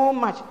me so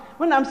much.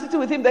 When I'm sitting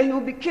with him, that he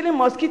will be killing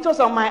mosquitoes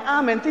on my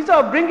arm and thinking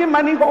of bringing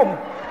money home.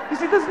 You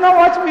see, this is not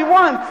what we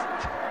want.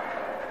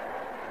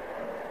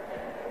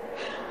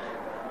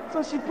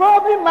 So she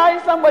probably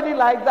married somebody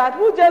like that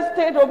who just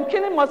stayed home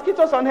killing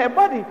mosquitoes on her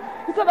body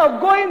instead of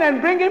going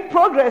and bringing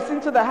progress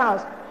into the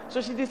house. So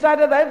she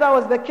decided that if that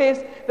was the case,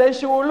 then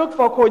she would look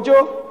for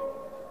Kojo.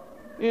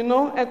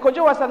 And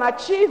Kojo was an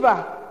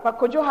achiever, but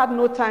Kojo had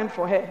no time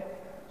for her.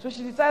 So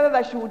she decided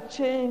that she would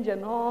change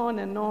and on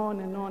and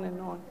on and on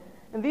and on.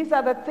 And these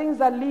are the things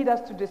that lead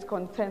us to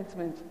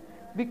discontentment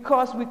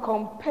because we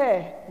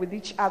compare with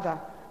each other.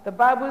 The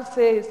Bible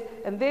says,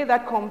 and they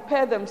that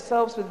compare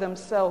themselves with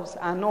themselves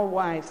are not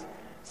wise.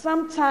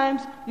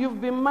 Sometimes you've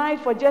been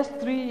married for just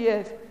 3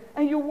 years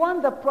and you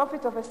want the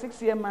profit of a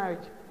 6-year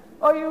marriage.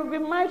 Or you've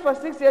been married for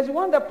 6 years, you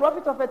want the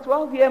profit of a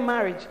 12-year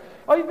marriage.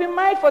 Or you've been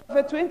married for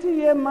a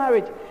 20-year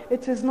marriage.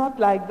 It is not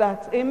like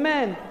that.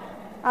 Amen.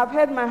 I've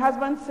heard my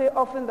husband say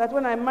often that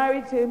when I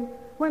married him,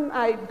 when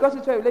I got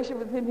into a relationship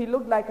with him, he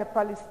looked like a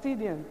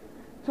Palestinian.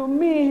 To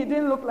me, he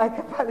didn't look like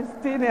a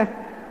Palestinian.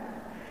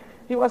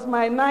 He was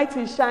my knight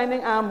in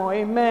shining armor.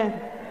 Amen.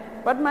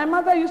 But my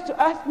mother used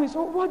to ask me,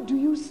 so what do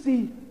you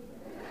see?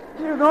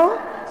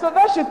 So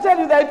that should tell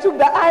you that I took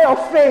the eye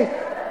of faith.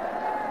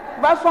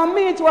 But for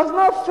me, it was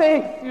not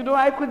faith.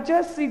 I could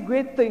just see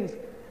great things.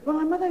 But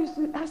my mother used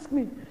to ask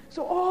me,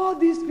 so all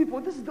these people,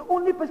 this is the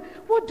only person,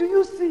 what do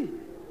you see?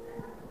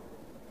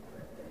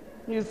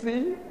 You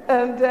see?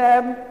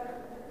 And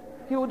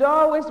he would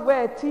always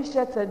wear a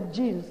t-shirt and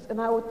jeans.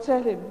 And I would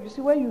tell him, you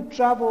see, when you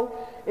travel,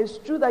 it's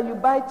true that you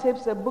buy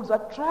tapes and books,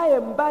 but try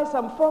and buy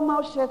some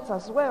formal shirts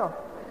as well.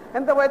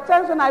 And there were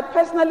times when I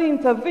personally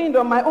intervened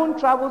on my own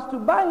travels to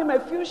buy him a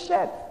few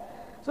shirts.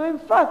 So in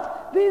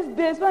fact, these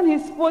days when he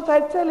sports,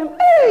 I tell him,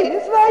 hey,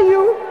 is that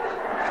you?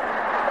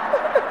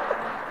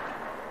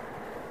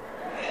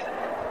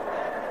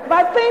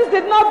 But things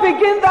did not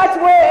begin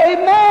that way.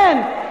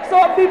 Amen.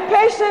 So be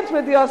patient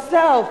with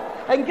yourself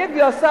and give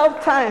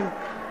yourself time.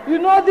 You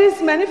know,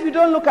 these men, if you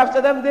don't look after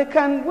them, they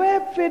can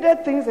wear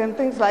faded things and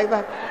things like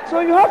that.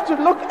 So you have to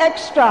look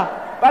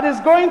extra, but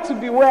it's going to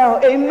be well.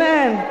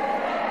 Amen.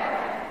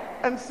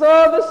 And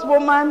so this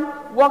woman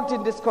walked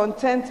in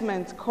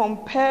discontentment,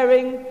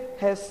 comparing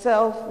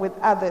herself with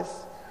others,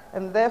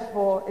 and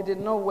therefore it did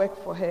not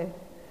work for her.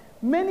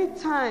 Many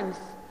times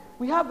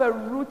we have a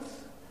route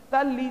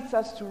that leads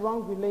us to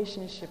wrong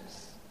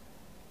relationships.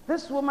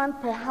 This woman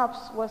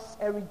perhaps was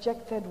a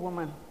rejected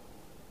woman.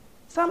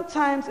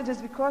 Sometimes it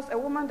is because a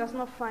woman does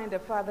not find a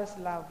father's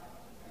love.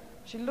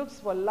 She looks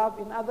for love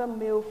in other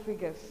male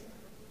figures.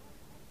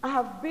 I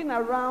have been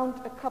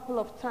around a couple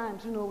of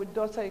times, with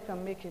Daughter You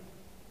Can Make It.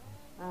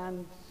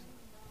 And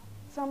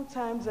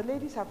sometimes the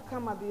ladies have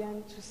come at the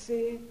end to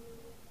say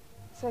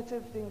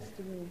certain things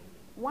to me.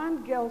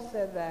 One girl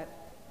said that,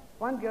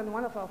 one girl in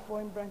one of our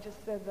foreign branches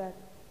said that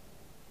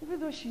even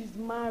though she's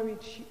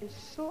married, she is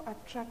so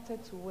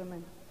attracted to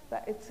women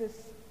that it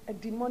is a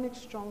demonic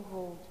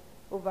stronghold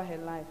over her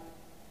life.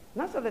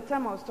 And as at the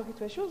time I was talking to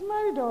her, she was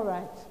married all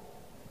right.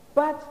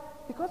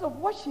 But because of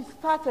what she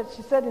started,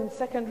 she said, in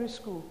secondary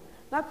school,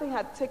 nothing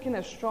had taken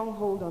a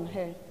stronghold on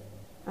her.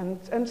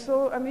 And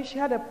so, she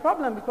had a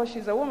problem because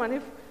she's a woman.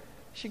 If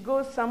she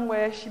goes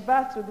somewhere, she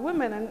baths with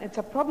women, and it's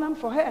a problem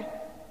for her.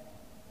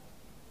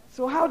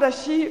 So how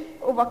does she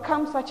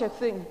overcome such a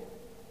thing?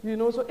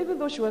 So even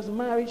though she was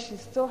married, she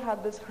still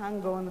had this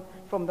hang-on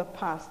from the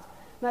past.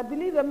 And I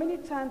believe that many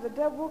times the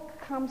devil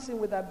comes in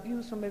with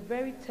abuse from a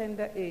very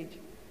tender age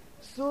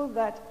so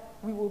that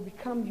we will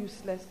become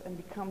useless and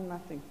become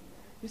nothing.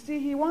 You see,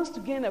 he wants to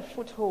gain a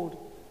foothold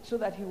so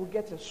that he will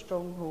get a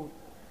stronghold.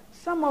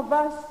 Some of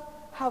us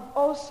have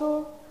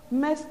also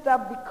messed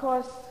up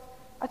because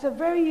at a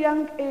very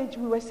young age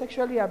we were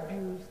sexually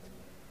abused.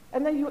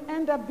 And then you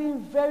end up being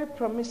very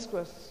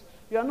promiscuous.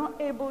 You are not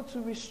able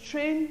to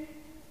restrain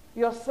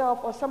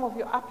yourself or some of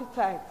your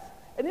appetites.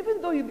 And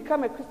even though you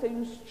become a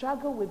Christian, you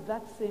struggle with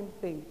that same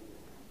thing.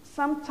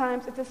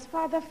 Sometimes it is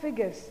father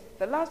figures.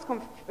 The last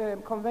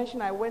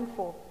convention I went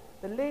for,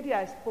 the lady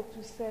I spoke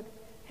to said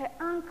her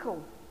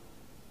uncle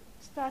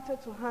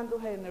started to handle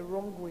her in the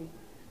wrong way.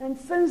 And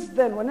since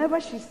then, whenever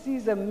she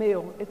sees a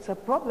male, it's a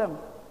problem.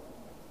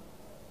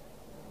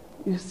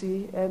 You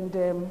see,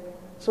 and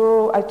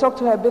so I talked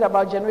to her a bit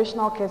about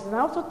generational curses. And I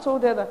also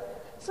told her that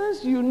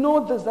since you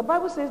know this, the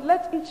Bible says,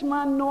 let each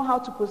man know how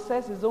to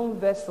possess his own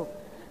vessel.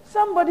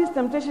 Somebody's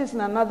temptation is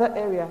in another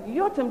area.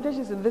 Your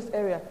temptation is in this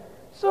area.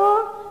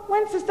 So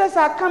when sisters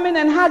are coming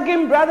and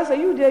hugging brothers, are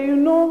you there? You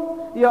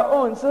know your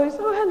own. So it's,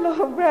 oh,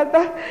 hello,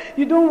 brother.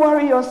 You don't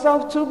worry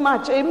yourself too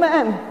much.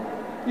 Amen.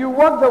 You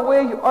walk the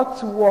way you ought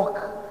to walk.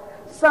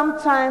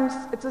 Sometimes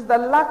it is the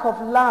lack of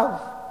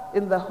love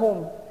in the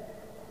home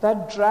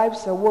that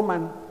drives a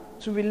woman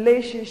to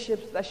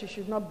relationships that she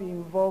should not be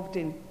involved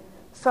in.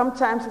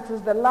 Sometimes it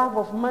is the love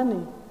of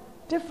money,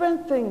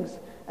 different things.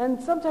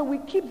 And sometimes we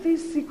keep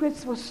these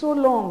secrets for so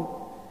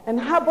long and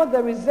harbor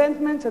the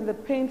resentment and the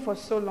pain for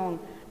so long.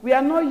 We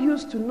are not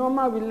used to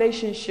normal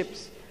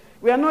relationships.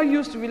 We are not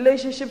used to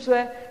relationships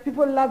where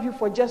people love you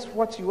for just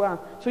what you are.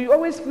 So you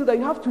always feel that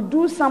you have to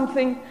do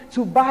something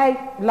to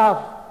buy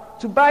love,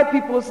 to buy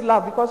people's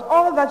love, because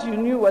all that you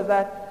knew was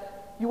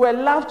that you were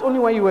loved only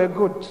when you were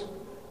good,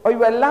 or you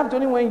were loved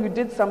only when you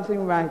did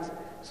something right.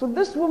 So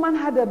this woman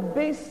had a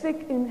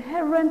basic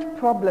inherent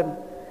problem,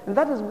 and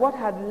that is what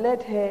had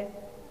led her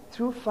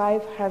through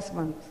 5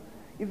 husbands.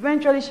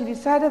 Eventually she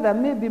decided that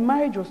maybe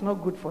marriage was not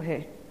good for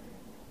her.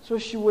 So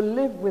she will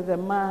live with a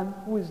man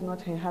who is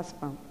not her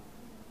husband,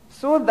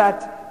 so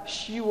that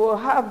she will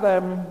have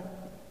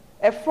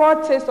a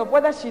foretaste of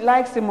whether she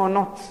likes him or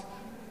not.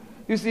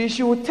 You see,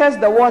 she will test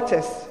the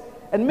waters.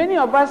 And many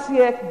of us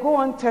here go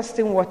on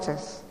testing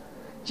waters.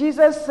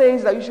 Jesus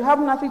says that you should have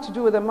nothing to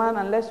do with a man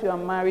unless you are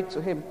married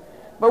to him.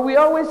 But we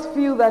always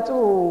feel that,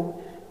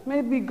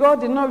 maybe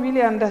God did not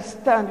really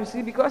understand. You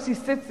see, because he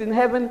sits in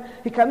heaven,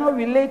 he cannot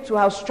relate to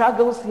our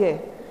struggles here.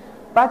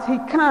 But he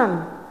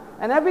can.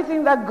 And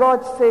everything that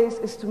God says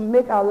is to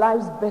make our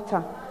lives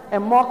better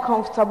and more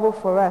comfortable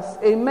for us.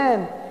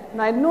 Amen.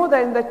 And I know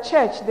that in the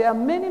church, there are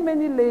many,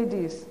 many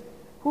ladies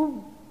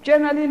who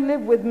generally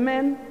live with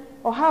men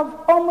or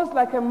have almost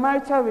like a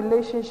marital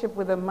relationship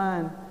with a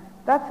man.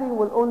 That thing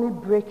will only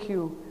break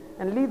you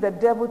and lead the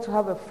devil to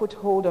have a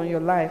foothold on your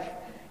life.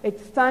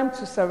 It's time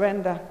to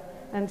surrender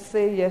and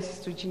say yes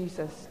to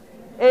Jesus.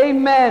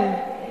 Amen.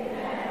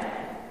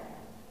 Amen.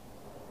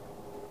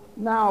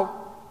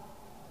 Now,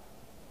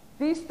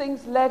 these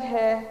things led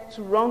her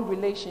to wrong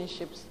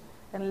relationships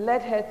and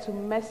led her to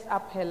mess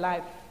up her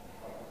life.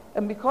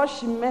 And because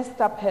she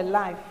messed up her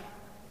life,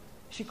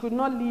 she could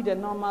not lead a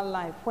normal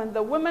life. When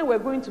the women were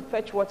going to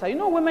fetch water, you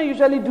know, women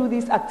usually do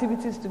these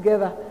activities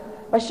together,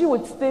 but she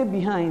would stay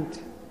behind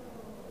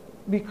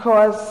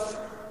because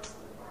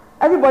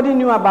everybody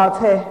knew about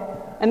her.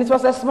 And it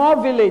was a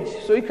small village,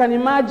 so you can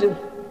imagine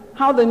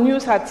how the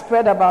news had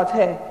spread about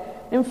her.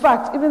 In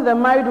fact, even the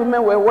married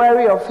women were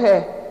wary of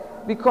her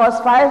because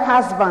 5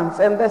 husbands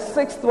and the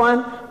 6th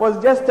one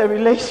was just a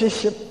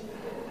relationship.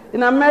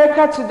 In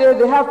America today,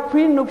 they have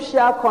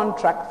prenuptial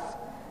contracts.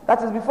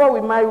 That is, before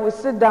we marry, we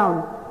sit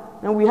down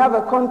and we have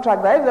a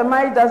contract that if the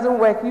marriage doesn't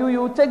work,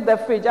 you take the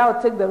fridge,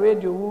 I'll take the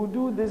radio, we'll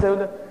do this.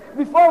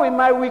 Before we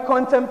marry, we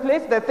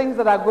contemplate the things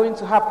that are going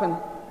to happen.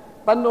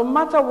 But no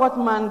matter what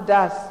man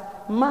does,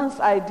 man's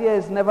idea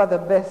is never the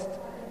best,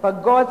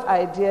 but God's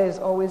idea is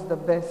always the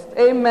best.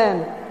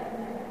 Amen.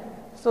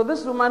 So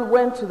this woman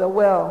went to the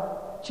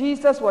well.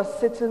 Jesus was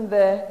sitting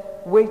there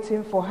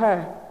waiting for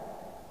her.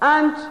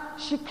 And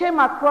she came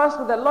across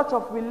with a lot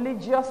of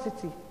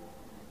religiosity.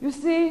 You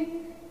see,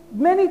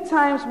 many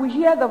times we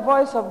hear the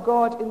voice of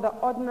God in the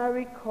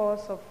ordinary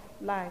course of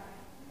life,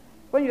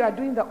 when you are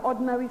doing the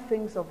ordinary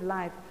things of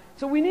life.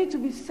 So we need to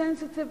be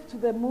sensitive to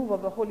the move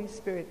of the Holy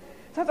Spirit.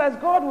 Sometimes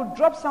God will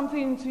drop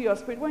something into your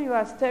spirit when you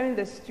are stirring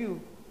the stew,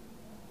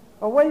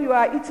 or when you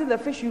are eating the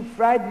fish you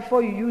fried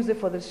before you use it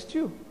for the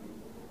stew.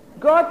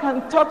 God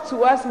can talk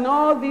to us in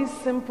all these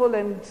simple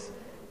and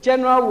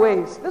general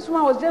ways. This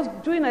woman was just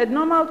doing a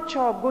normal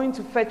job, going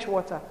to fetch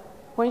water,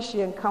 when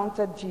she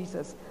encountered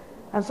Jesus.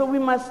 And so we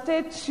must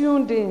stay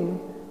tuned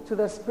in to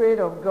the Spirit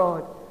of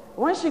God.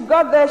 When she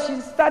got there, she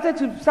started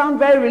to sound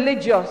very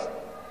religious.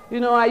 You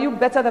know, are you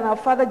better than our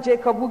father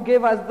Jacob, who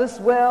gave us this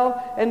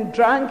well and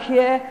drank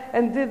here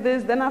and did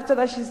this? Then after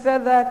that, she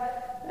said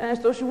that,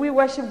 so should we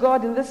worship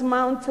God in this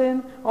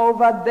mountain or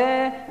over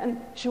there? And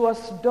she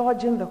was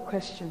dodging the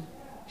question.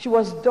 She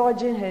was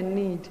dodging her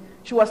need.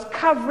 She was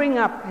covering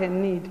up her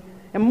need.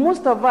 And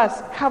most of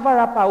us cover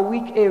up our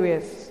weak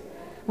areas.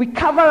 We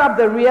cover up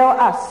the real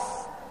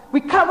us. We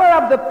cover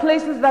up the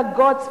places that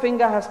God's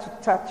finger has to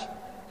touch.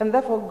 And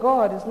therefore,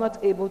 God is not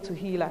able to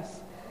heal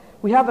us.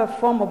 We have a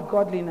form of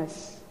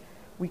godliness.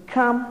 We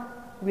come,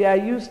 we are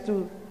used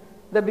to,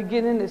 the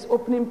beginning is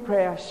opening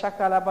prayer,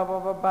 shakala ba ba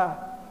ba ba.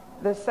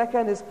 The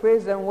second is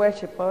praise and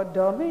worship. The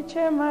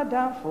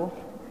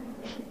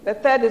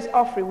third is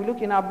offering. We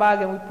look in our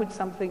bag and we put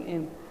something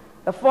in.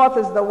 The fourth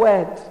is the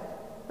word.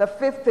 The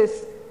fifth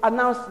is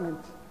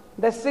announcement.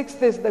 The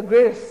sixth is the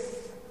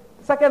grace.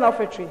 Second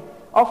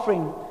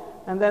offering.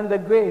 And then the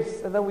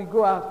grace. And then we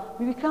go out.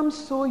 We become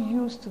so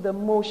used to the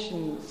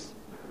motions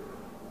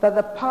that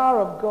the power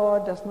of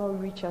God does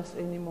not reach us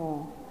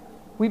anymore.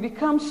 We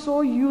become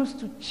so used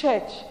to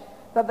church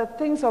that the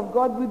things of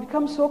God, we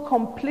become so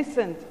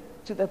complacent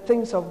to the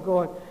things of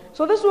God.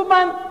 So this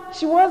woman,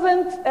 she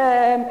wasn't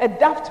a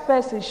daft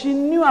person. She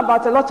knew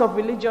about a lot of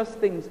religious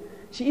things.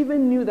 She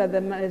even knew that the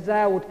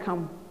Messiah would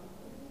come.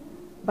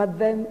 But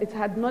then it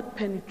had not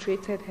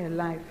penetrated her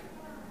life.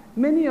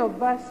 Many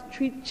of us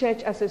treat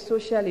church as a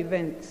social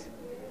event,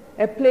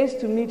 a place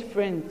to meet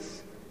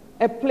friends,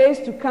 a place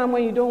to come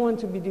when you don't want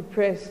to be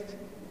depressed,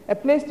 a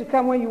place to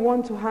come when you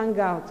want to hang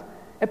out,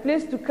 a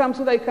place to come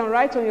so that you can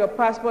write on your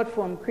passport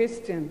form,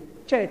 Christian,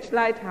 church,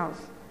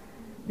 lighthouse,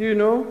 you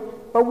know.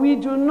 But we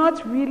do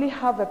not really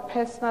have a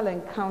personal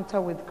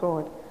encounter with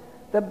God.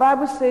 The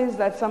Bible says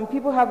that some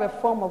people have a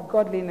form of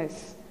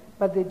godliness,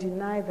 but they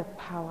deny the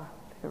power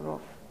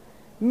thereof.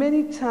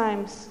 Many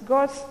times,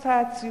 God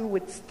starts you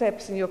with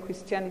steps in your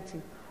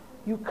Christianity.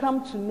 You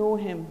come to know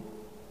Him.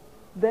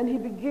 Then He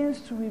begins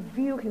to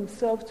reveal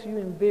Himself to you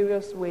in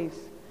various ways.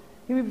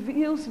 He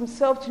reveals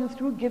Himself to you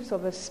through gifts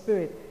of the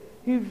Spirit.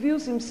 He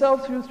reveals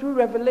Himself through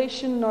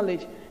revelation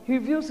knowledge. He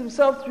reveals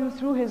Himself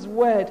through His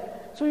Word.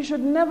 So you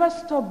should never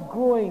stop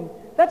growing.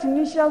 That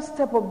initial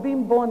step of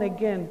being born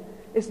again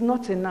is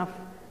not enough.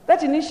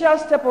 That initial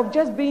step of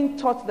just being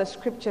taught the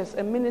Scriptures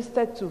and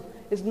ministered to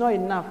is not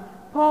enough.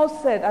 Paul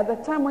said, at the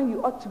time when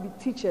you ought to be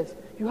teachers,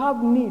 you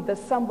have need that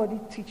somebody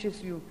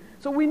teaches you.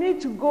 So we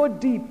need to go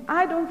deep.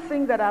 I don't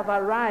think that I've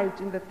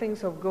arrived in the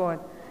things of God.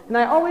 And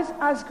I always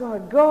ask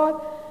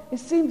God, it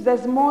seems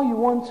there's more you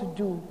want to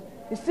do.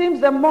 It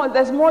seems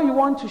there's more you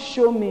want to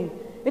show me.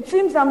 It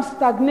seems I'm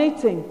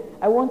stagnating.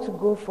 I want to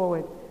go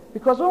forward.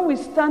 Because when we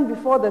stand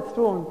before the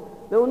throne,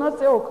 they will not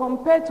say, oh,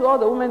 compared to all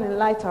the women in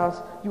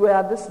Lighthouse, you were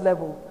at this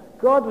level.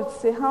 God would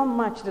say, how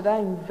much did I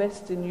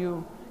invest in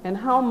you? And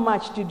how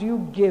much did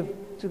you give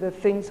to the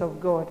things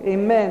of God?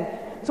 Amen.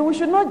 So we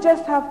should not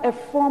just have a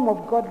form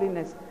of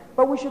godliness,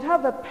 but we should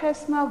have a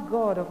personal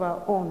God of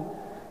our own.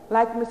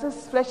 Like Mrs.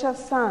 Fletcher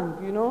sang,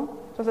 you know.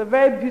 It was a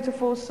very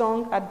beautiful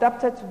song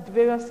adapted to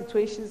various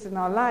situations in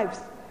our lives.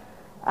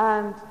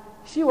 And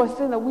she was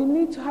saying that we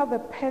need to have a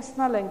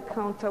personal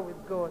encounter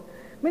with God.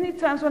 Many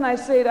times when I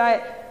say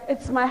it,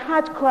 it's my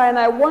heart cry, and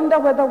I wonder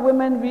whether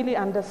women really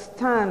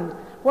understand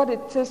what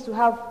it is to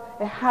have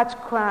a heart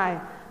cry.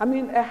 I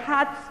mean, a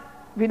heart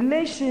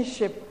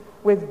relationship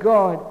with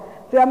God.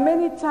 There are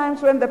many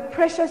times when the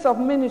pressures of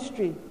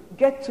ministry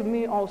get to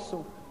me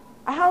also.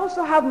 I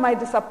also have my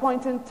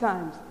disappointing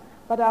times.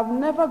 but I've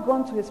never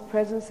gone to his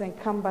presence and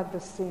come back the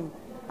same.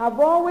 I've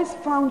always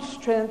found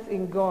strength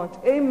in God.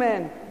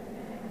 Amen.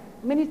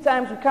 Many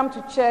times we come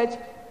to church,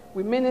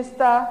 we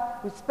minister,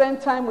 we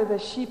spend time with the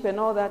sheep and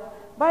all that.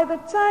 By the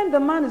time the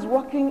man is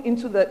walking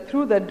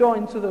through the door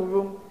into the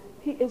room,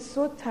 he is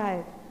so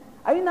tired.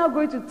 Are you now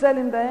going to tell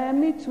him that,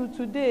 me too,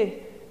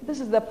 today, this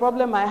is the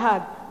problem I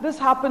had. This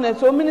happened, and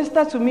so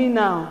minister to me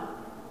now?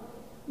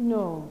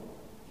 No.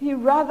 He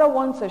rather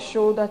wants a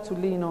shoulder to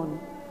lean on.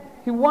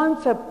 He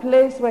wants a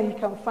place where he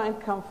can find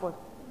comfort.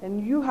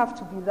 And you have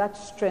to be that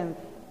strength.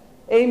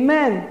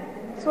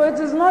 Amen. So it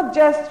is not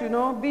just,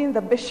 being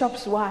the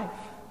bishop's wife.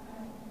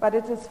 But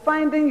it is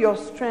finding your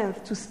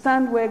strength to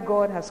stand where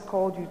God has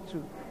called you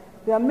to.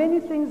 There are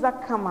many things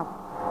that come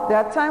up. There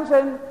are times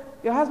when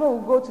your husband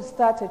will go to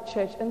start a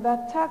church, and the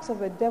attacks of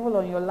the devil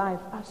on your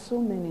life are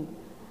so many.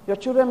 Your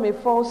children may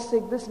fall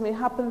sick, this may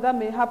happen, that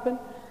may happen,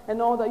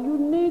 and all that. You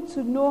need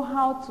to know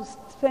how to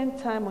spend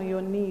time on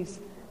your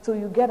knees till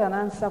you get an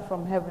answer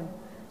from heaven.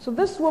 So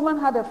this woman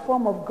had a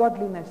form of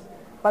godliness,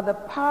 but the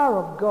power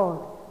of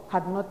God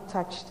had not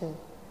touched her.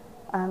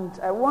 And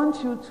I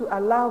want you to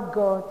allow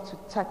God to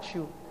touch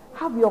you.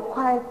 Have your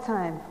quiet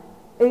time.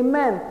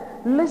 Amen.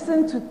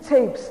 Listen to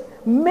tapes.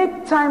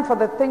 Make time for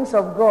the things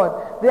of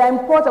God. They are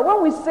important.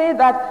 When we say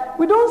that,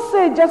 we don't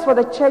say just for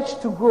the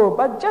church to grow,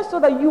 but just so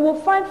that you will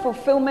find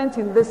fulfillment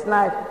in this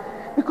life.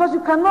 Because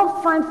you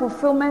cannot find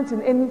fulfillment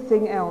in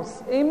anything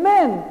else.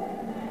 Amen.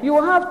 You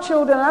will have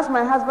children. As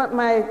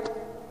my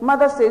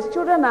mother says,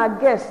 children are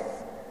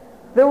guests.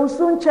 They will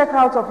soon check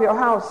out of your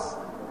house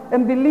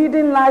and be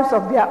leading lives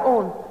of their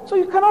own. So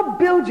you cannot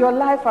build your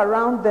life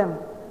around them.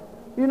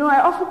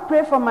 I often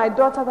pray for my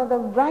daughter that the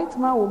right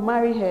man will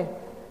marry her.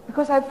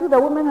 Because I feel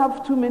that women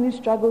have too many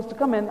struggles to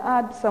come and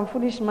add some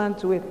foolish man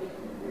to it.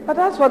 But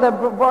as for the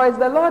boys,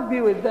 the Lord be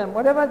with them.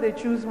 Whatever they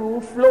choose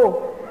will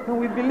flow. And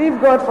we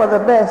believe God for the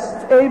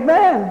best.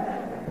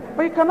 Amen.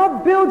 But you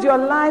cannot build your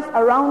life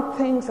around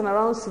things and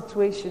around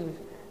situations.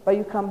 But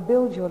you can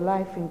build your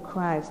life in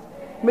Christ.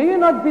 May you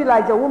not be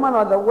like the woman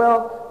of the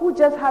well who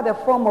just had a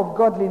form of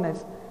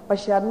godliness, but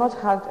she had not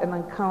had an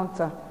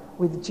encounter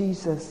with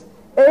Jesus.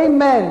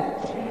 Amen.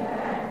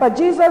 Amen. But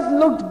Jesus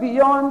looked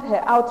beyond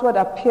her outward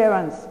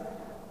appearance.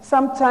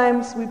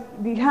 Sometimes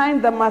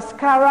behind the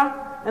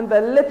mascara and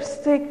the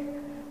lipstick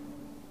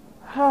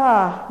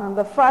and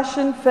the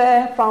fashion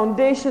fair,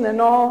 foundation and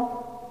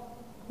all,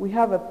 we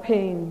have a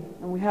pain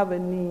and we have a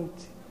need.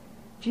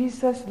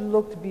 Jesus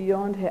looked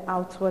beyond her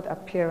outward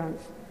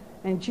appearance.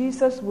 And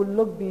Jesus will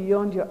look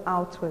beyond your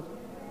outward,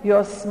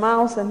 your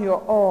smiles and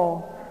your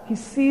all. He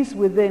sees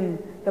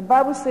within. The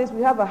Bible says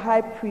we have a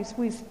high priest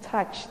who is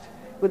touched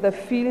with the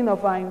feeling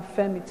of our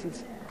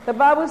infirmities. The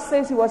Bible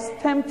says he was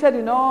tempted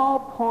in all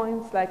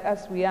points like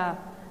as we are.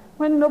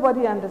 When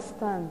nobody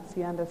understands,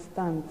 he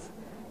understands.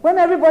 When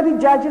everybody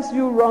judges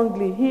you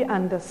wrongly, he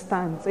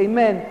understands.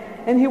 Amen.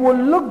 And he will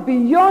look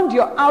beyond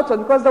your outward,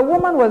 because the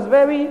woman was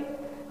very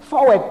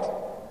forward.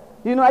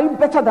 Are you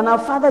better than our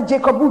father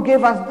Jacob, who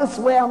gave us this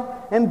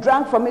well and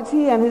drank from it,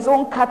 he and his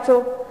own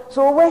cattle?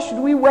 So where should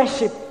we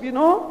worship?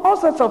 All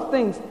sorts of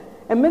things.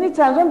 And many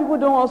times when people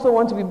don't also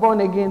want to be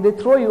born again, they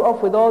throw you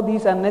off with all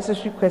these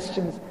unnecessary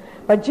questions.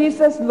 But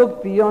Jesus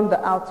looked beyond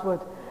the outward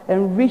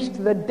and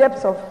reached the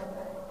depths of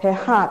her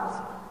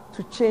heart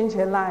to change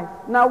her life.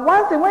 Now,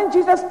 one thing, when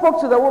Jesus spoke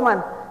to the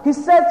woman, he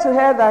said to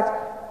her that,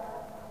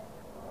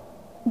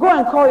 go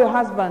and call your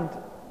husband.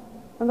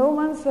 And the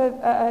woman said,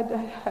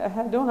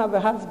 I don't have a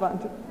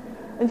husband.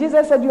 And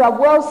Jesus said, you have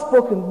well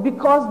spoken,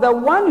 because the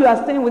one you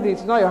are staying with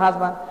is not your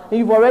husband, and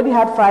you've already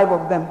had 5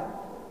 of them.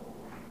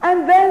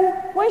 And then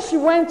when she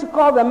went to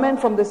call the men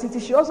from the city,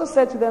 she also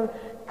said to them,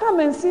 come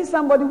and see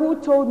somebody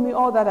who told me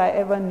all that I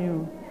ever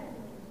knew.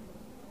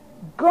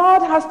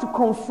 God has to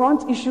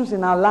confront issues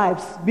in our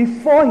lives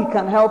before he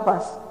can help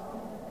us.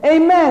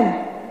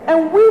 Amen.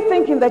 And we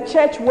think in the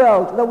church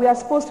world that we are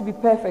supposed to be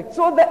perfect.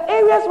 So the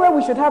areas where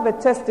we should have a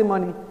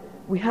testimony,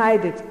 we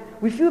hide it.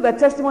 We feel that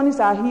testimonies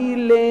are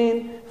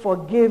healing,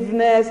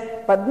 forgiveness,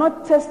 but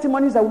not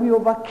testimonies that we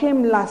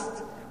overcame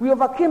lust. We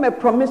overcame a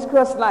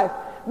promiscuous life.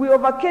 We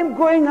overcame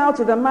going out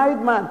with a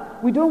married man.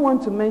 We don't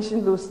want to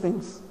mention those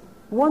things.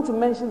 We want to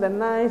mention the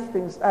nice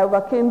things. I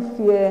overcame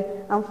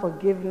fear,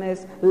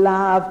 unforgiveness,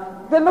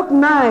 love. They look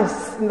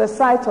nice in the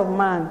sight of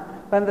man,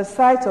 but in the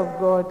sight of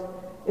God,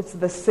 it's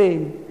the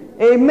same.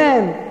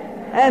 Amen.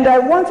 And I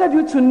wanted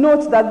you to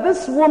note that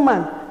this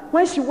woman,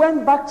 when she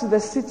went back to the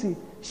city,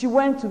 she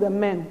went to the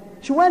men.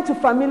 She went to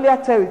familiar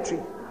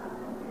territory.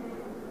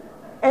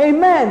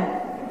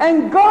 Amen.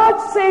 And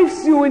God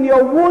saves you in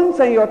your wounds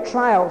and your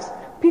trials.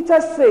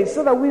 Peter says,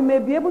 so that we may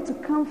be able to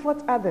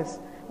comfort others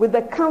with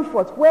the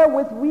comfort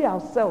wherewith we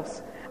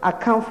ourselves are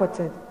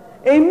comforted.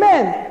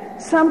 Amen.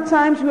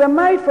 Sometimes you were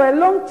married for a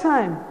long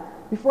time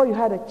before you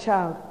had a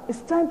child.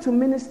 It's time to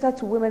minister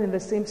to women in the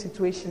same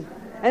situation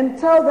and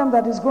tell them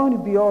that it's going to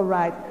be all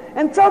right.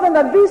 And tell them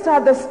that these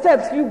are the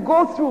steps you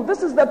go through.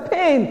 This is the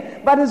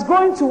pain, but it's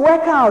going to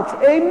work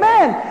out.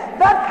 Amen.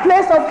 That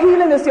place of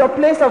healing is your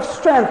place of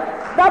strength.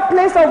 That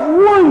place of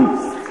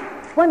wounds,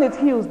 when it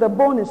heals, the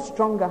bone is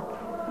stronger.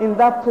 in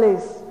that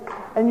place,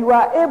 and you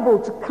are able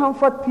to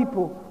comfort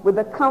people with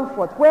the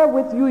comfort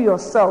wherewith you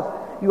yourself,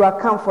 you are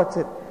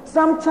comforted.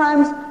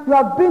 Sometimes you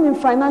have been in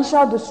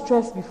financial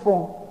distress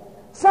before.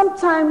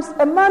 Sometimes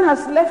a man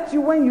has left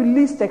you when you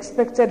least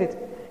expected it.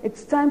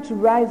 It's time to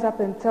rise up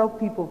and tell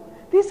people,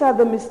 these are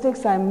the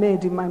mistakes I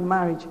made in my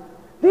marriage.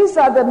 These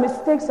are the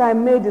mistakes I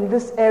made in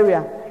this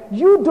area.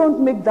 You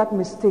don't make that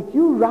mistake.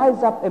 You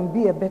rise up and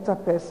be a better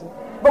person.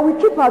 But we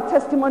keep our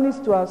testimonies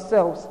to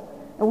ourselves,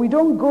 and we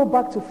don't go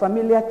back to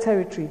familiar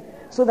territory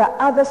so that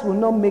others will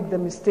not make the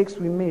mistakes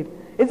we made.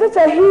 Is it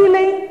a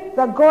healing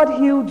that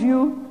God healed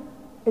you?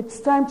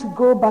 It's time to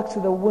go back to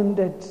the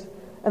wounded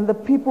and the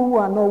people who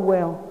are not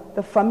well,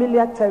 the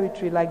familiar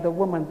territory like the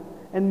woman,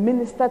 and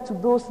minister to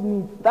those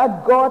needs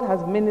that God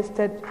has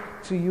ministered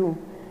to you.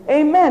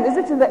 Amen. Is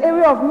it in the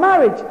area of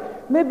marriage?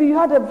 Maybe you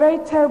had a very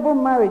terrible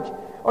marriage,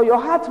 or your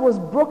heart was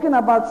broken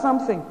about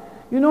something.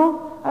 You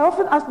know, I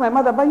often ask my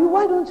mother, but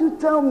why don't you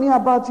tell me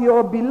about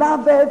your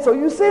beloved? So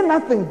you say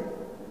nothing.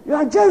 You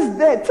are just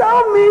there.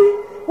 Tell me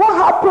what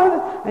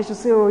happened. And she'll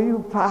say, oh,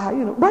 you pa,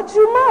 but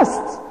you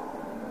must.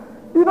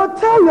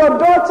 Tell your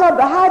daughter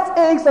the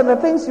heartaches and the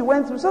things you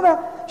went through so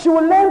that she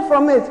will learn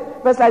from it.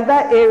 But it's like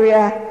that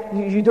area,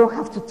 you don't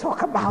have to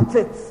talk about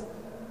it.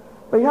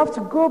 But you have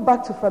to go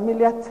back to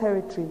familiar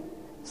territory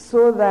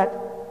so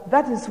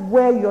that is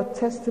where your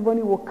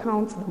testimony will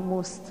count the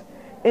most.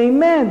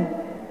 Amen.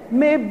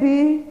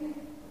 Maybe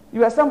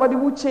you are somebody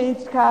who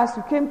changed cars.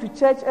 You came to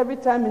church every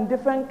time in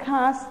different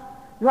cars.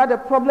 You had a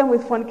problem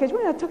with fornication.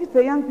 When you're talking to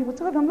the young people,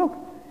 tell them, look,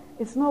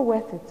 it's not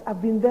worth it.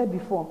 I've been there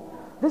before.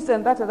 This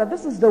and that and that.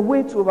 This is the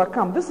way to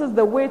overcome. This is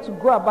the way to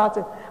go about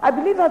it. I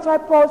believe that's why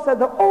Paul said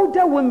the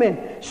older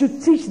women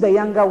should teach the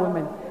younger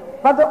women.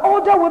 But the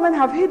older women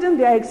have hidden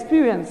their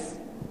experience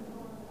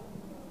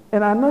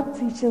and are not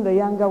teaching the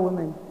younger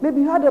women.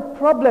 Maybe you had a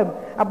problem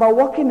about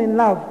walking in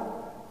love.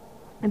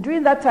 And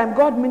during that time,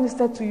 God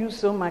ministered to you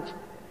so much.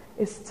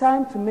 It's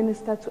time to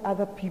minister to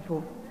other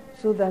people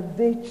so that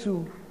they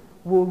too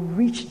will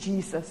reach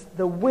Jesus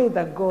the way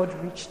that God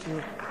reached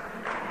you.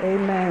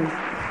 Amen.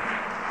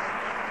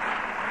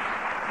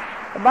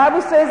 The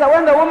Bible says that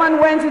when the woman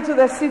went into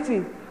the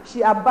city,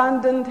 she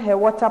abandoned her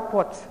water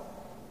pot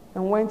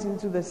and went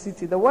into the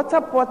city. The water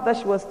pot that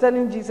she was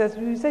telling Jesus,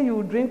 you say you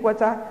will drink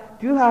water,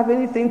 do you have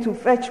anything to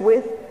fetch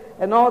with?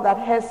 And all that.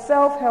 Her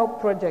self-help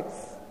projects,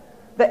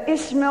 the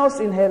Ishmaels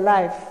in her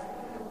life,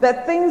 the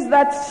things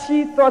that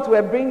she thought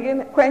were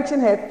quenching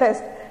her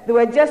thirst, they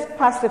were just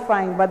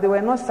pacifying, but they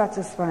were not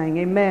satisfying.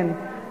 Amen.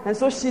 And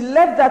so she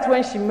left that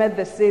when she met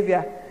the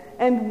Savior.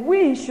 And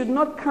we should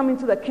not come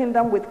into the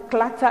kingdom with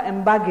clutter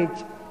and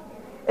baggage.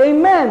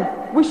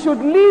 Amen. We should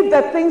leave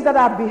the things that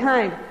are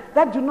behind,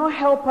 that do not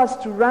help us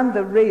to run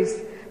the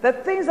race. The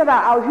things that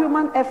are our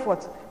human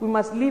efforts, we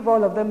must leave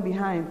all of them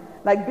behind.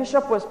 Like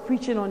Bishop was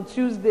preaching on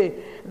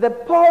Tuesday.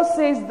 Paul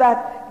says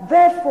that,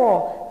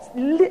 therefore,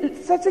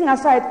 setting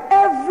aside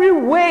every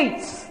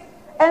weight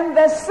and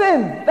the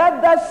sin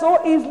that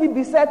so easily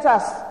beset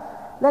us,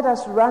 let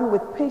us run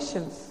with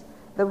patience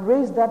the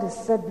race that is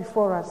set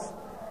before us,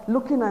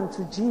 looking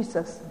unto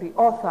Jesus, the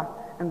author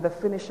and the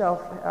finisher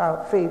of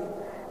our faith.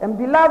 And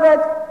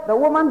beloved, the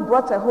woman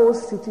brought a whole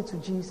city to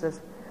Jesus.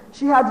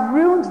 She had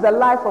ruined the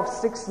life of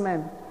 6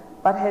 men,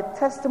 but her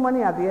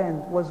testimony at the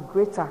end was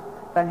greater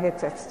than her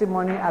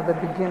testimony at the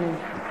beginning.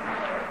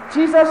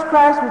 Jesus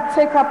Christ will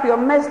take up your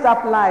messed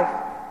up life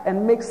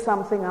and make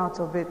something out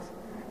of it.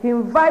 He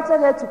invited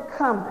her to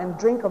come and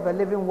drink of the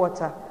living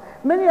water.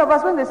 Many of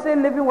us, when they say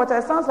living water,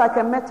 it sounds like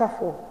a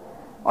metaphor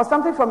or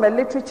something from a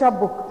literature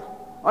book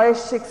or a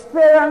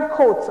Shakespearean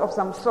quote of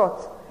some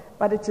sort,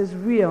 but it is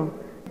real.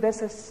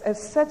 There's a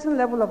certain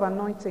level of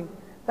anointing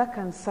that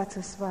can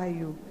satisfy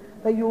you,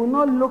 that you will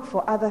not look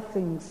for other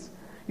things.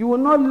 You will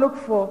not look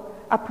for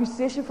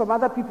appreciation from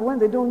other people. When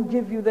they don't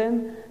give you,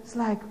 then it's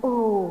like,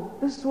 oh,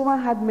 this woman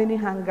had many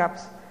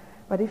hang-ups.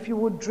 But if you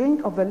would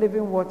drink of the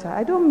living water,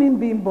 I don't mean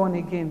being born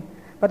again,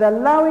 but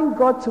allowing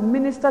God to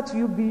minister to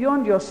you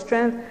beyond your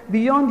strength,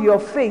 beyond your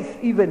faith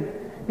even.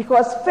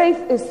 Because faith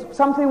is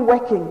something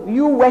working,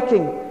 you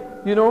working,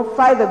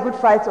 fight the good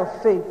fight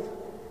of faith.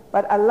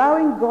 But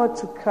allowing God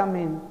to come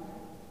in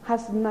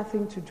has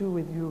nothing to do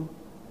with you.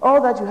 All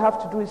that you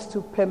have to do is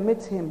to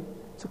permit him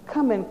to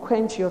come and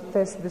quench your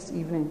thirst this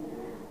evening.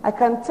 I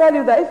can tell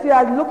you that if you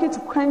are looking to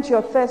quench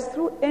your thirst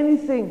through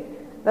anything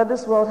that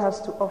this world has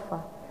to offer,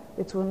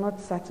 it will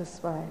not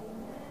satisfy.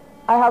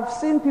 I have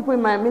seen people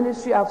in my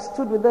ministry, I've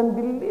stood with them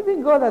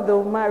believing God that they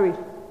will marry.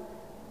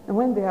 And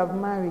when they have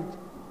married,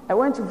 I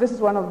went to visit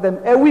one of them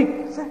a week.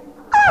 I said,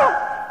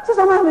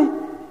 Sister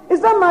Mami,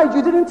 is that marriage?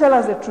 You didn't tell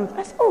us the truth.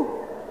 I said,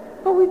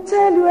 but we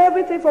tell you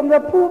everything from the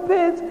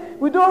pulpit.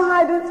 We don't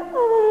hide it.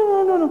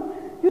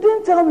 No. You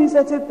didn't tell me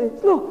certain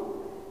things.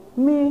 Look,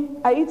 me,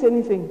 I eat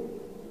anything.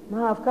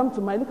 Now I've come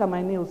to look at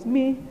my nails.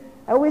 Me,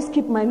 I always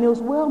keep my nails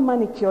well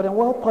manicured and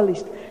well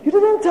polished. You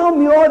didn't tell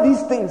me all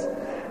these things.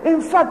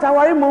 In fact, I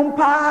worry mom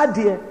pa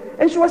dear.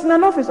 And she was in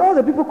an office. All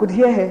the people could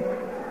hear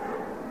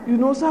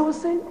her. So I was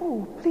saying,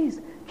 oh, please,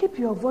 Keep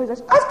your voice.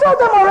 I've told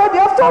them already.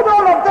 I've told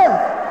all of them.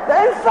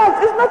 In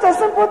fact, it's not a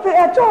simple thing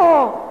at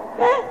all.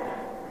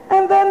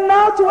 And then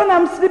now to when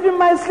I'm sleeping,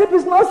 my sleep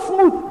is not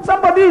smooth.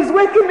 Somebody is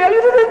waking me.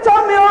 You didn't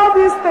tell me all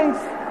these things.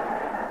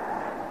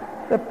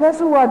 The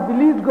person who had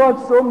believed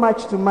God so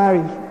much to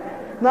marry,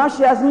 now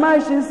she has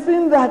married, she's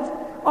seen that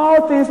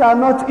all things are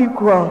not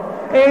equal.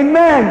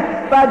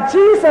 Amen. But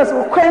Jesus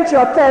will quench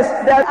your thirst.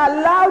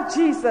 Allow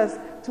Jesus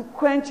to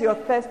quench your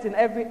thirst in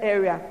every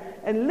area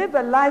and live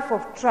a life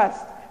of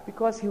trust,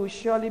 because he will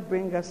surely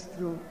bring us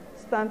through.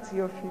 Stand to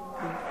your feet,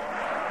 please.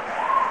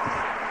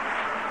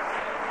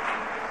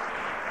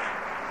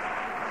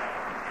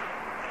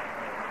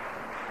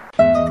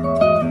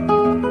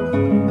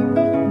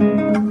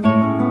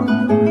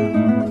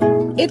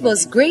 It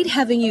was great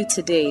having you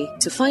today.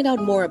 To find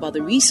out more about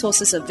the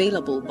resources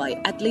available by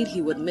Adelaide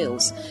Heward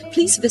Mills,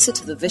 please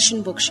visit the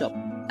Vision Bookshop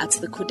at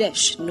the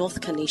Qodesh,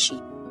 North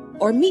Kaneshie,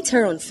 or meet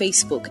her on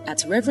Facebook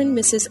at Reverend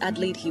Mrs.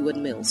 Adelaide Heward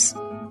Mills.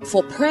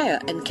 For prayer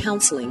and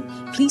counseling,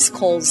 please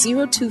call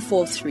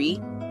 0243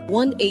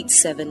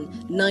 187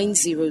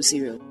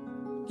 900.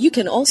 You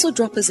can also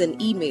drop us an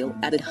email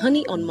at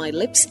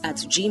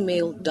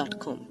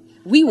honeyonmylips@gmail.com.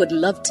 We would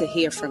love to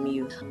hear from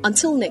you.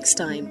 Until next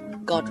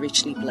time, God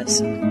richly bless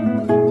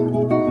you.